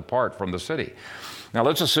I will depart from the city." Now,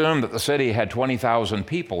 let's assume that the city had 20,000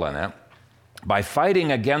 people in it. By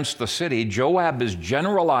fighting against the city, Joab is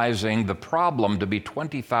generalizing the problem to be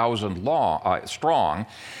 20,000 strong.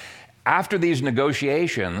 After these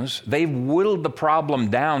negotiations, they've whittled the problem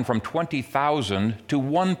down from 20,000 to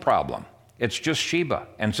one problem. It's just Sheba.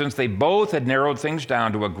 And since they both had narrowed things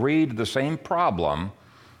down to agree to the same problem,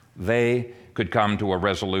 they could come to a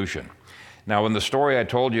resolution. Now, in the story I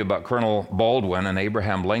told you about Colonel Baldwin and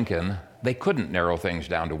Abraham Lincoln, they couldn't narrow things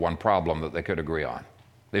down to one problem that they could agree on.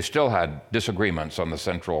 They still had disagreements on the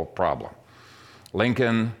central problem.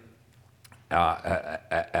 Lincoln, for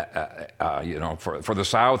the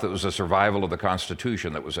South, it was the survival of the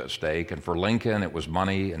Constitution that was at stake, and for Lincoln, it was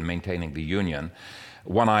money and maintaining the Union.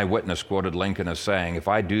 One eyewitness quoted Lincoln as saying, "If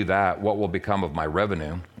I do that, what will become of my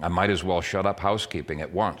revenue? I might as well shut up housekeeping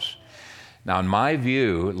at once." Now, in my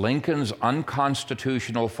view, Lincoln's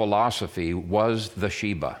unconstitutional philosophy was the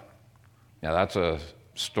Sheba. Now, that's a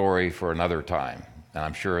story for another time, and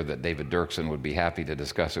I'm sure that David Dirksen would be happy to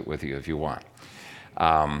discuss it with you if you want.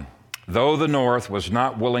 Though the North was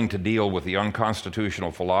not willing to deal with the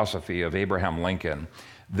unconstitutional philosophy of Abraham Lincoln,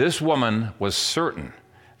 this woman was certain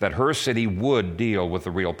that her city would deal with the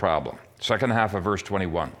real problem. Second half of verse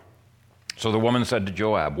 21. "So the woman said to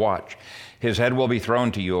Joab, 'Watch, his head will be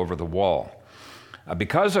thrown to you over the wall.'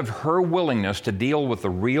 Because of her willingness to deal with the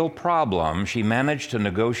real problem, she managed to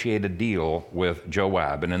negotiate a deal with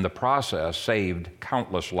Joab, and in the process saved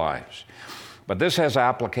countless lives. But this has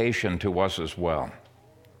application to us as well.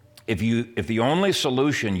 If the only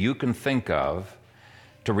solution you can think of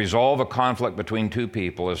to resolve a conflict between two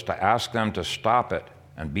people is to ask them to stop it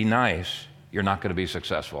and be nice, you're not going to be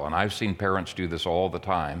successful. And I've seen parents do this all the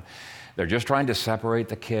time. They're just trying to separate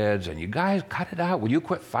the kids, and you guys, cut it out. Will you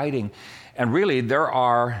quit fighting? And really,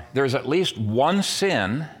 there's at least one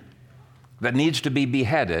sin that needs to be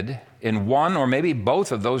beheaded in one or maybe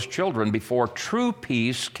both of those children before true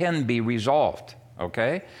peace can be resolved,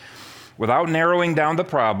 okay? Without narrowing down the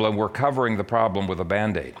problem, we're covering the problem with a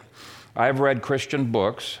Band-Aid. I've read Christian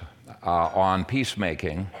books on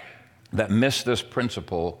peacemaking, that miss this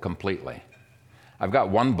principle completely. I've got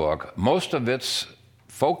one book. Most of its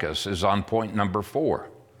focus is on point number 4.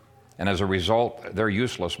 And as a result, they're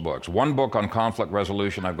useless books. One book on conflict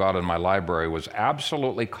resolution I've got in my library was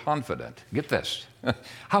absolutely confident. Get this.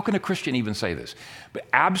 How can a Christian even say this? But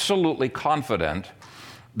absolutely confident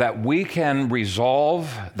that we can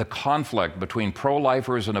resolve the conflict between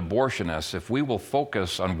pro-lifers and abortionists if we will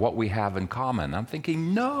focus on what we have in common. I'm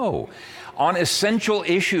thinking, no. On essential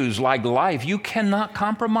issues like life, you cannot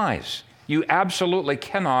compromise. You absolutely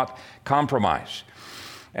cannot compromise.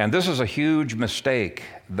 And this is a huge mistake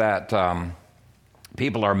that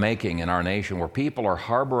people are making in our nation, where people are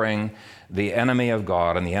harboring the enemy of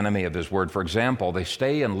God and the enemy of His Word. For example, they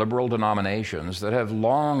stay in liberal denominations that have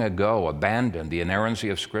long ago abandoned the inerrancy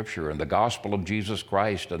of Scripture and the gospel of Jesus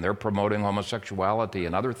Christ, and they're promoting homosexuality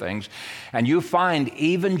and other things. And you find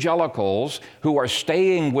evangelicals who are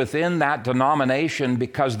staying within that denomination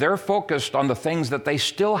because they're focused on the things that they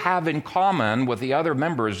still have in common with the other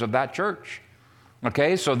members of that church.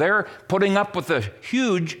 Okay, so they're putting up with the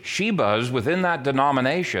huge shebas within that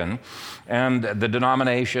denomination, and the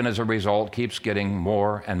denomination, as a result, keeps getting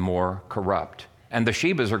more and more corrupt. And the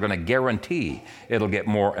shebas are going to guarantee it'll get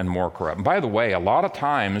more and more corrupt. And by the way, a lot of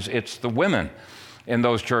times it's the women in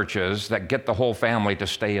those churches that get the whole family to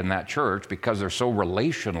stay in that church because they're so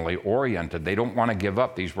relationally oriented. They don't want to give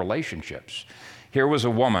up these relationships. Here was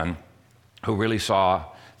a woman who really saw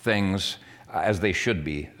things as they should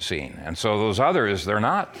be seen. And so those others, they're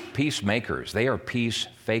not peacemakers. They are peace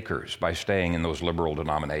fakers by staying in those liberal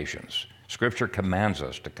denominations. Scripture commands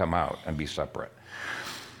us to come out and be separate.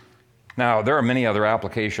 Now, there are many other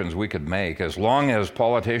applications we could make. As long as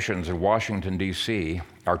politicians in Washington, D.C.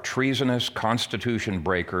 are treasonous constitution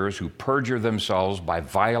breakers who perjure themselves by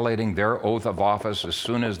violating their oath of office as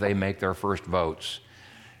soon as they make their first votes,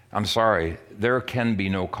 I'm sorry, there can be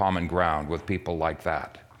no common ground with people like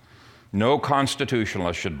that. No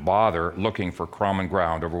constitutionalist should bother looking for common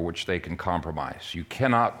ground over which they can compromise. You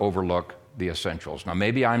cannot overlook the essentials. Now,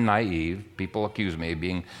 maybe I'm naive. People accuse me of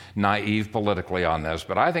being naive politically on this,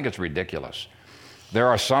 but I think it's ridiculous. There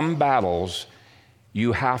are some battles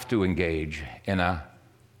you have to engage in a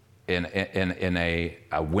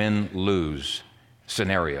win-lose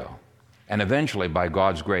scenario. And eventually, by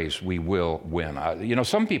God's grace, we will win.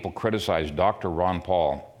 Some people criticize Dr. Ron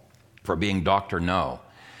Paul for being Dr. No,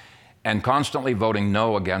 and constantly voting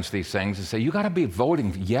no against these things, and say, you got to be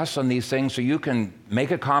voting yes on these things so you can make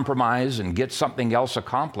a compromise and get something else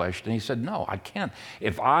accomplished. And he said, no, I can't.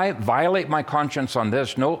 If I violate my conscience on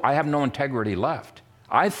this, no, I have no integrity left.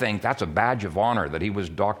 I think that's a badge of honor that he was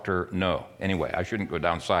Dr. No. Anyway, I shouldn't go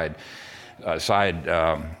down side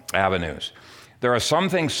avenues. There are some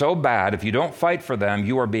things so bad, if you don't fight for them,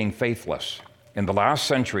 you are being faithless. In the last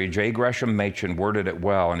century, J. Gresham Machen worded it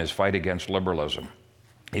well in his fight against liberalism.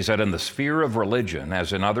 He said, in the sphere of religion,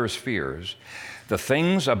 as in other spheres, the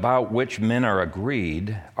things about which men are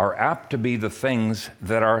agreed are apt to be the things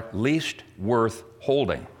that are least worth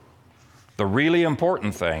holding. The really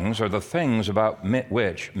important things are the things about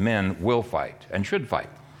which men will fight and should fight.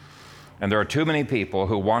 And there are too many people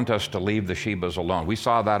who want us to leave the shebas alone. We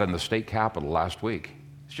saw that in the state capitol last week.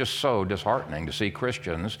 It's just so disheartening to see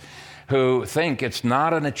Christians who think it's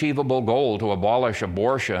not an achievable goal to abolish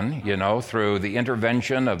abortion, through the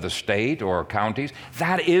intervention of the state or counties.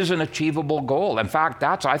 That is an achievable goal. In fact,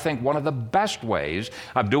 that's, I think, one of the best ways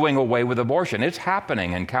of doing away with abortion. It's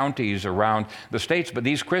happening in counties around the states, but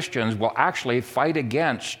these Christians will actually fight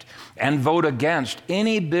against and vote against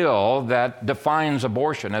any bill that defines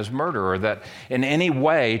abortion as murder or that in any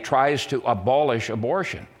way tries to abolish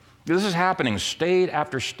abortion. This is happening state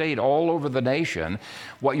after state all over the nation.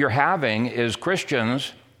 What you're having is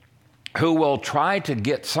Christians who will try to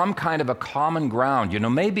get some kind of a common ground.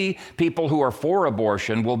 Maybe people who are for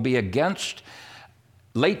abortion will be against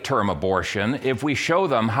late-term abortion if we show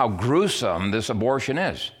them how gruesome this abortion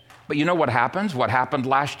is. But you know what happens? What happened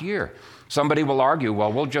last year? Somebody will argue,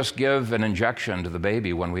 well, we'll just give an injection to the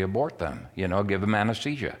baby when we abort them, give them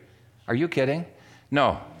anesthesia. Are you kidding?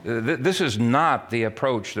 No, this is not the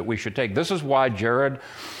approach that we should take. This is why Jared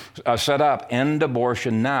set up End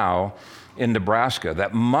Abortion Now in Nebraska.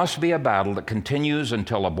 That must be a battle that continues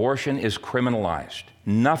until abortion is criminalized.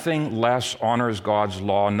 Nothing less honors God's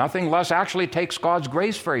law. Nothing less actually takes God's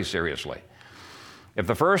grace very seriously. If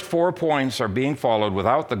the first 4 points are being followed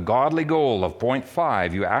without the godly goal of point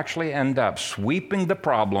 5, you actually end up sweeping the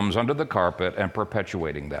problems under the carpet and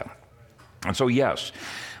perpetuating them. And so, yes,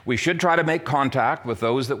 we should try to make contact with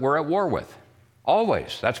those that we're at war with.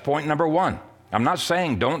 Always. That's point number 1. I'm not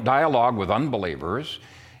saying don't dialogue with unbelievers.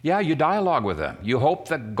 Yeah, you dialogue with them. You hope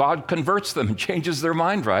that God converts them and changes their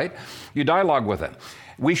mind, right? You dialogue with them.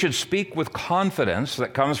 We should speak with confidence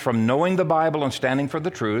that comes from knowing the Bible and standing for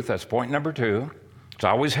the truth. That's point number 2. It's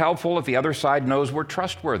always helpful if the other side knows we're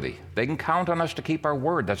trustworthy. They can count on us to keep our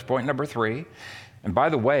word. That's point number 3. And by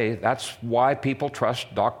the way, that's why people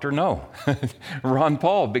trust Dr. No, Ron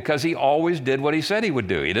Paul, because he always did what he said he would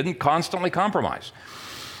do. He didn't constantly compromise.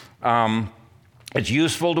 It's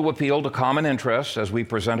useful to appeal to common interests as we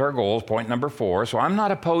present our goals, point number 4. So I'm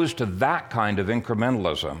not opposed to that kind of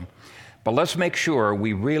incrementalism, but let's make sure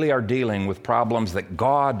we really are dealing with problems that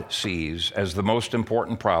God sees as the most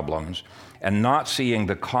important problems and not seeing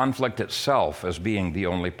the conflict itself as being the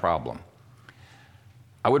only problem.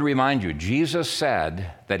 I would remind you, Jesus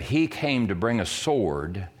said that he came to bring a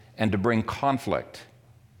sword and to bring conflict.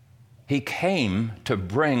 He came to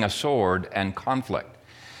bring a sword and conflict.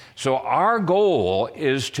 So our goal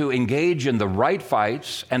is to engage in the right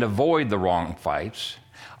fights and avoid the wrong fights.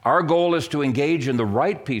 Our goal is to engage in the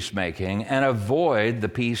right peacemaking and avoid the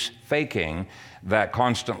peace faking that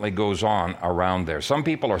constantly goes on around there. Some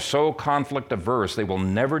people are so conflict averse they will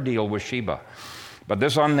never deal with Sheba. But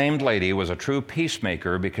this unnamed lady was a true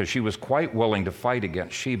peacemaker because she was quite willing to fight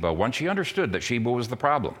against Sheba once she understood that Sheba was the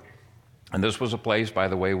problem. And this was a place, by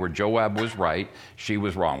the way, where Joab was right, she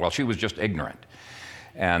was wrong. Well, she was just ignorant,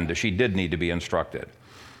 and she did need to be instructed.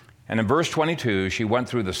 And in verse 22, she went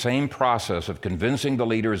through the same process of convincing the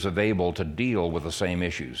leaders of Abel to deal with the same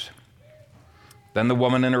issues. Then the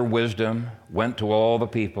woman in her wisdom went to all the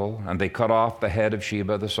people, and they cut off the head of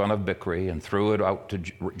Sheba, the son of Bichri, and threw it out to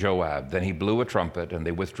Joab. Then he blew a trumpet, and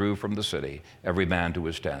they withdrew from the city, every man to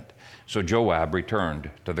his tent. So Joab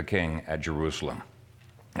returned to the king at Jerusalem.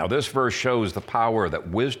 Now this verse shows the power that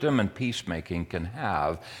wisdom and peacemaking can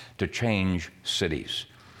have to change cities.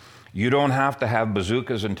 You don't have to have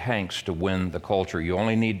bazookas and tanks to win the culture. You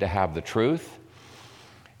only need to have the truth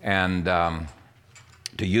and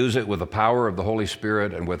to use it with the power of the Holy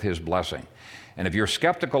Spirit and with his blessing. And if you're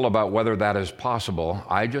skeptical about whether that is possible,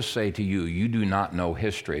 I just say to you, you do not know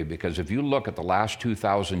history, because if you look at the last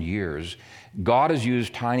 2,000 years, God has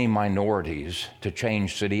used tiny minorities to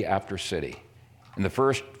change city after city. In the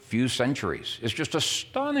first few centuries, it's just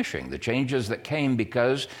astonishing the changes that came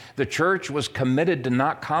because the church was committed to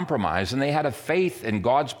not compromise, and they had a faith in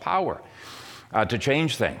God's power to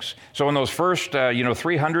change things. So in those first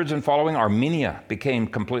 300s and following, Armenia became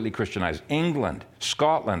completely Christianized. England,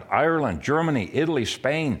 Scotland, Ireland, Germany, Italy,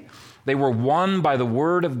 Spain, they were won by the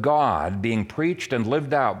word of God being preached and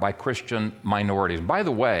lived out by Christian minorities. By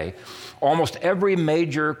the way, almost every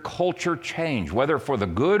major culture change, whether for the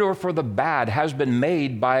good or for the bad, has been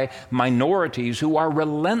made by minorities who are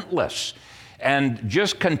relentless and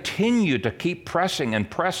just continue to keep pressing and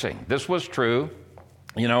pressing. This was true.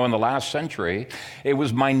 In the last century, it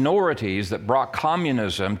was minorities that brought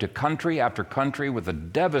communism to country after country with the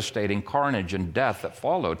devastating carnage and death that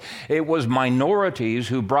followed. It was minorities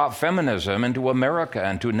who brought feminism into America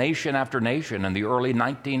and to nation after nation in the early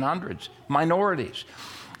 1900s. Minorities.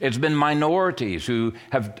 It's been minorities who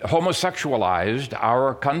have homosexualized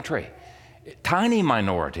our country. Tiny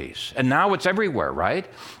minorities, and now it's everywhere, right?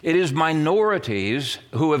 It is minorities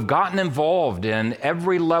who have gotten involved in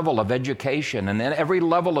every level of education and in every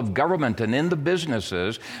level of government and in the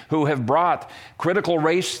businesses who have brought critical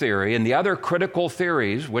race theory and the other critical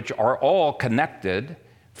theories, which are all connected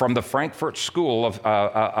from the Frankfurt School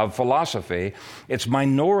of philosophy. It's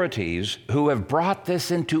minorities who have brought this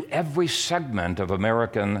into every segment of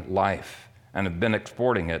American life and have been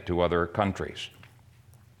exporting it to other countries.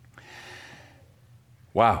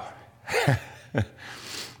 Wow.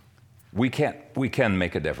 We can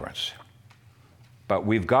make a difference, but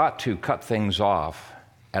we've got to cut things off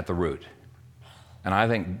at the root. And I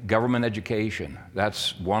think government education,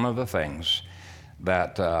 that's one of the things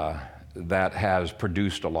that has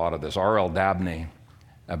produced a lot of this. R.L. Dabney,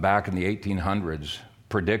 back in the 1800s,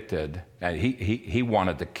 predicted, and he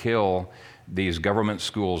wanted to kill these government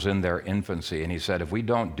schools in their infancy, and he said, if we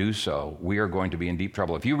don't do so, we are going to be in deep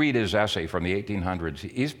trouble. If you read his essay from the 1800s,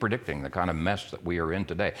 he's predicting the kind of mess that we are in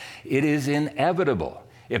today. It is inevitable,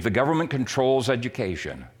 if the government controls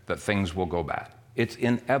education, that things will go bad. It's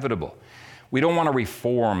inevitable. We don't want to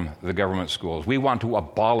reform the government schools. We want to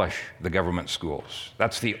abolish the government schools.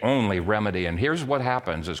 That's the only remedy. And here's what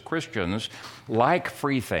happens is Christians like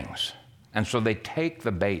free things. And so they take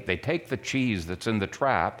the bait, they take the cheese that's in the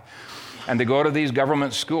trap, and they go to these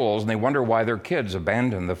government schools and they wonder why their kids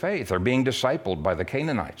abandon the faith. They're being discipled by the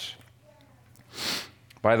Canaanites.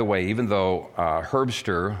 By the way, even though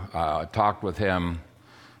Herbster talked with him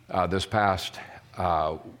this past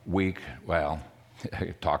week, well,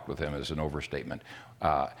 talked with him is an overstatement.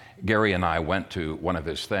 Gary and I went to one of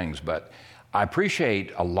his things, but I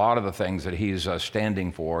appreciate a lot of the things that he's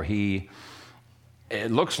standing for. It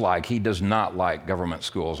looks like he does not like government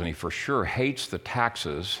schools, and he for sure hates the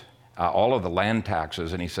taxes, all of the land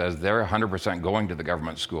taxes, and he says they're 100% going to the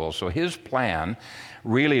government schools. So his plan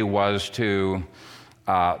really was to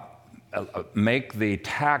make the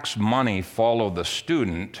tax money follow the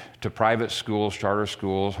student to private schools, charter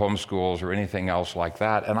schools, home schools, or anything else like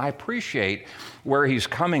that. And I appreciate where he's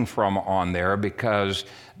coming from on there, because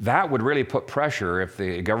that would really put pressure if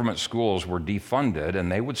the government schools were defunded,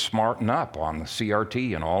 and they would smarten up on the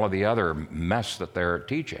CRT and all of the other mess that they're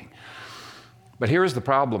teaching. But here's the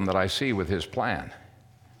problem that I see with his plan.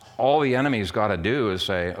 All the enemy's got to do is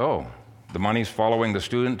say, oh, the money's following the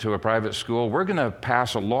student to a private school. We're going to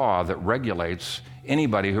pass a law that regulates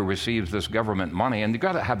anybody who receives this government money. And you've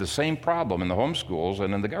got to have the same problem in the home schools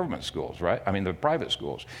and in the government schools, right? I mean, the private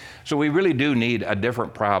schools. So we really do need a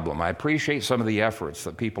different problem. I appreciate some of the efforts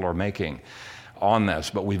that people are making on this,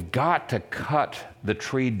 but we've got to cut the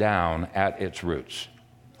tree down at its roots.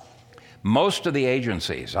 Most of the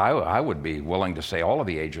agencies, I would be willing to say all of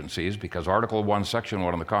the agencies, because Article 1, Section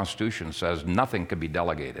 1 of the Constitution says nothing can be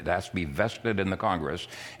delegated. It has to be vested in the Congress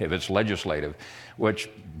if it's legislative, which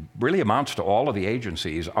really amounts to all of the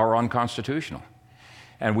agencies are unconstitutional.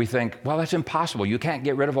 And we think, well, that's impossible. You can't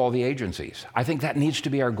get rid of all the agencies. I think that needs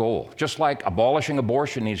to be our goal. Just like abolishing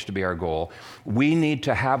abortion needs to be our goal, we need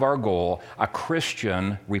to have our goal a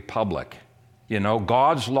Christian republic. You know,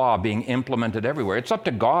 God's law being implemented everywhere. It's up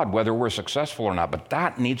to God whether we're successful or not, but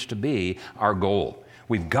that needs to be our goal.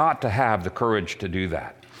 We've got to have the courage to do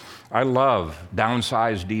that. I love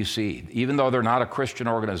Downsize DC. Even though they're not a Christian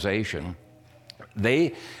organization,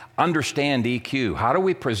 they understand EQ. How do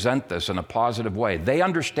we present this in a positive way? They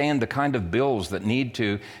understand the kind of bills that need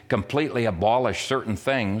to completely abolish certain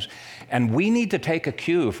things, and we need to take a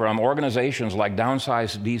cue from organizations like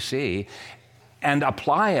Downsize DC and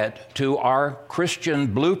apply it to our Christian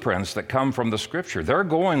blueprints that come from the Scripture. They're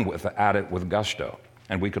going at it with gusto,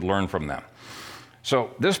 and we could learn from them. So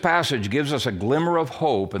this passage gives us a glimmer of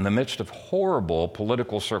hope in the midst of horrible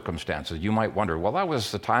political circumstances. You might wonder, well, that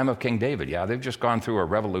was the time of King David. Yeah, they've just gone through a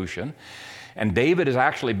revolution, and David has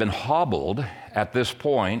actually been hobbled at this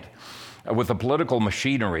point with the political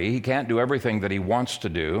machinery. He can't do everything that he wants to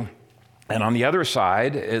do. And on the other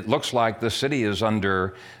side, it looks like the city is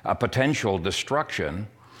under a potential destruction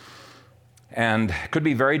and could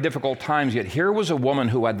be very difficult times. Yet here was a woman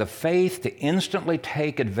who had the faith to instantly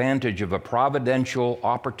take advantage of a providential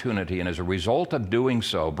opportunity, and as a result of doing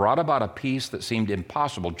so, brought about a peace that seemed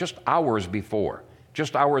impossible just hours before.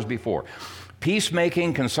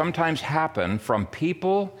 Peacemaking can sometimes happen from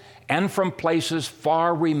people and from places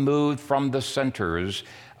far removed from the centers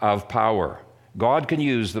of power. God can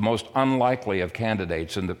use the most unlikely of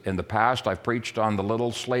candidates. In the past, I've preached on the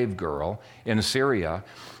little slave girl in Syria,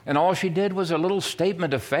 and all she did was a little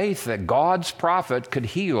statement of faith that God's prophet could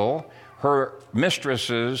heal her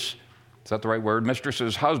mistress's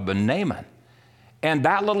husband, Naaman. And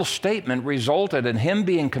that little statement resulted in him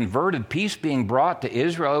being converted, peace being brought to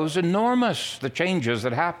Israel. It was enormous, the changes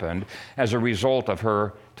that happened as a result of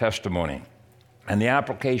her testimony. And the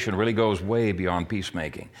application really goes way beyond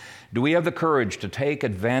peacemaking. Do we have the courage to take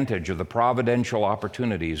advantage of the providential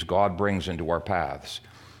opportunities God brings into our paths?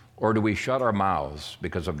 Or do we shut our mouths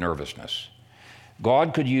because of nervousness?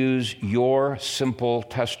 God could use your simple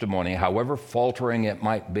testimony, however faltering it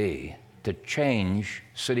might be, to change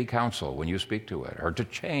city council when you speak to it, or to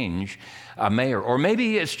change a mayor. Or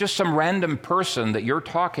maybe it's just some random person that you're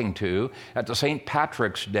talking to at the St.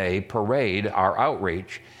 Patrick's Day parade, our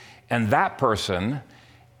outreach, and that person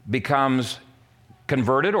becomes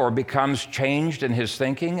converted or becomes changed in his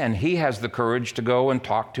thinking, and he has the courage to go and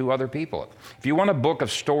talk to other people. If you want a book of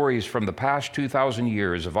stories from the past 2,000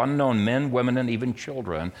 years of unknown men, women, and even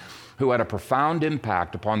children who had a profound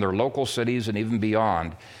impact upon their local cities and even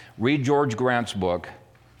beyond, read George Grant's book.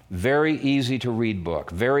 Very easy to read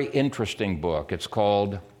book, very interesting book. It's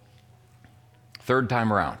called Third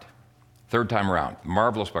Time Around.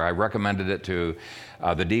 Marvelous book. I recommended it to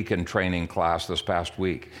the deacon training class this past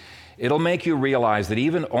week. It'll make you realize that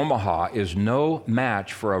even Omaha is no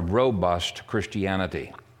match for a robust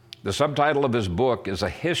Christianity. The subtitle of his book is A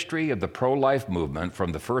History of the Pro-Life Movement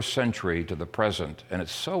from the First Century to the Present, and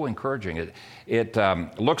it's so encouraging. It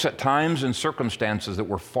looks at times and circumstances that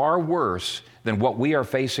were far worse than what we are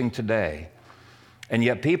facing today, and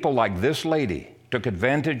yet people like this lady took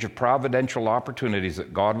advantage of providential opportunities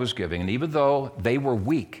that God was giving, and even though they were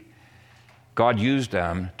weak, God used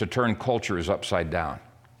them to turn cultures upside down.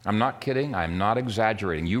 I'm not kidding. I'm not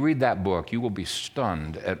exaggerating. You read that book, you will be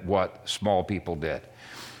stunned at what small people did.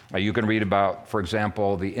 You can read about, for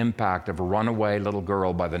example, the impact of a runaway little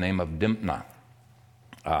girl by the name of Dimna.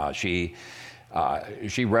 She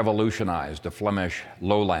revolutionized the Flemish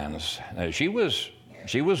lowlands. She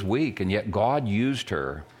was weak, and yet God used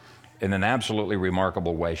her in an absolutely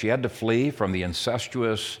remarkable way. She had to flee from the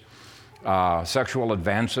incestuous sexual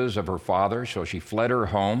advances of her father, so she fled her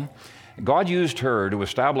home. God used her to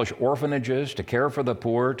establish orphanages, to care for the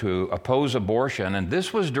poor, to oppose abortion, and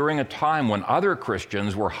this was during a time when other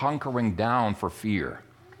Christians were hunkering down for fear.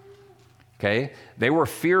 Okay? They were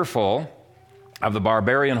fearful of the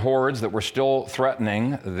barbarian hordes that were still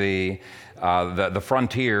threatening the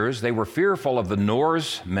frontiers. They were fearful of the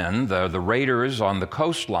Norsemen, the raiders on the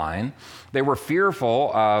coastline. They were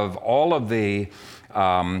fearful of all of the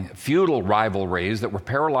feudal rivalries that were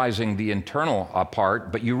paralyzing the internal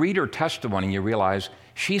part. But you read her testimony and you realize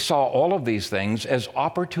she saw all of these things as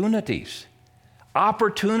opportunities.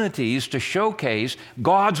 Opportunities to showcase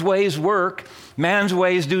God's ways work, man's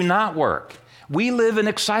ways do not work. We live in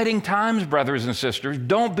exciting times, brothers and sisters.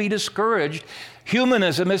 Don't be discouraged.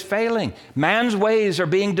 Humanism is failing. Man's ways are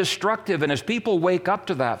being destructive, and as people wake up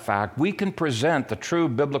to that fact, we can present the true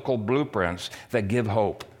biblical blueprints that give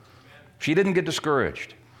hope. She didn't get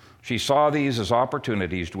discouraged. She saw these as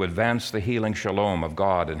opportunities to advance the healing shalom of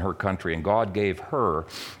God in her country, and God gave her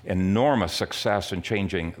enormous success in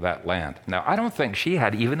changing that land. Now, I don't think she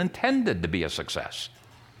had even intended to be a success.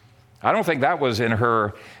 I don't think that was in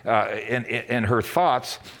her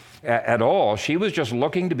thoughts at all. She was just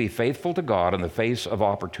looking to be faithful to God in the face of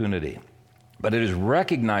opportunity. But it is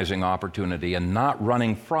recognizing opportunity and not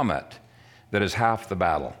running from it that is half the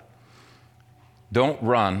battle. Don't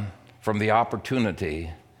run from the opportunity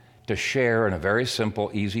to share in a very simple,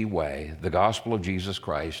 easy way the gospel of Jesus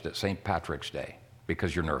Christ at St. Patrick's Day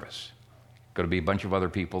because you're nervous. Going to be a bunch of other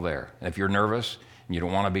people there. And if you're nervous and you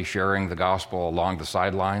don't want to be sharing the gospel along the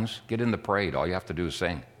sidelines, get in the parade. All you have to do is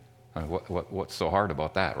sing. What's so hard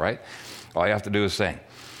about that, right? All you have to do is sing.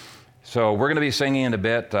 So we're going to be singing in a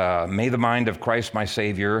bit, May the mind of Christ my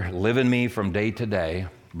Savior live in me from day to day.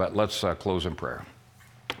 But let's close in prayer.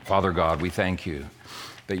 Father God, we thank you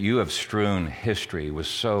that you have strewn history with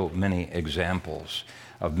so many examples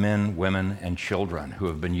of men, women, and children who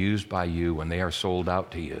have been used by you when they are sold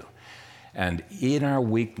out to you. And in our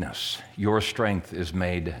weakness, your strength is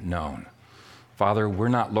made known. Father, we're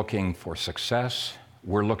not looking for success.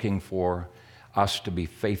 We're looking for us to be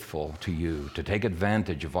faithful to you, to take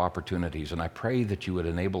advantage of opportunities. And I pray that you would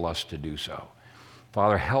enable us to do so.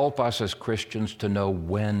 Father, help us as Christians to know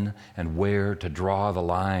when and where to draw the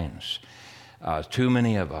lines. Too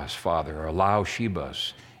many of us, Father, allow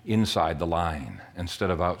Shebas inside the line instead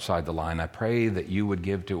of outside the line. I pray that you would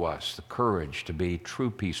give to us the courage to be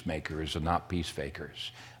true peacemakers and not peace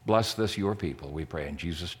fakers. Bless this, your people, we pray in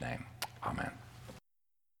Jesus' name. Amen.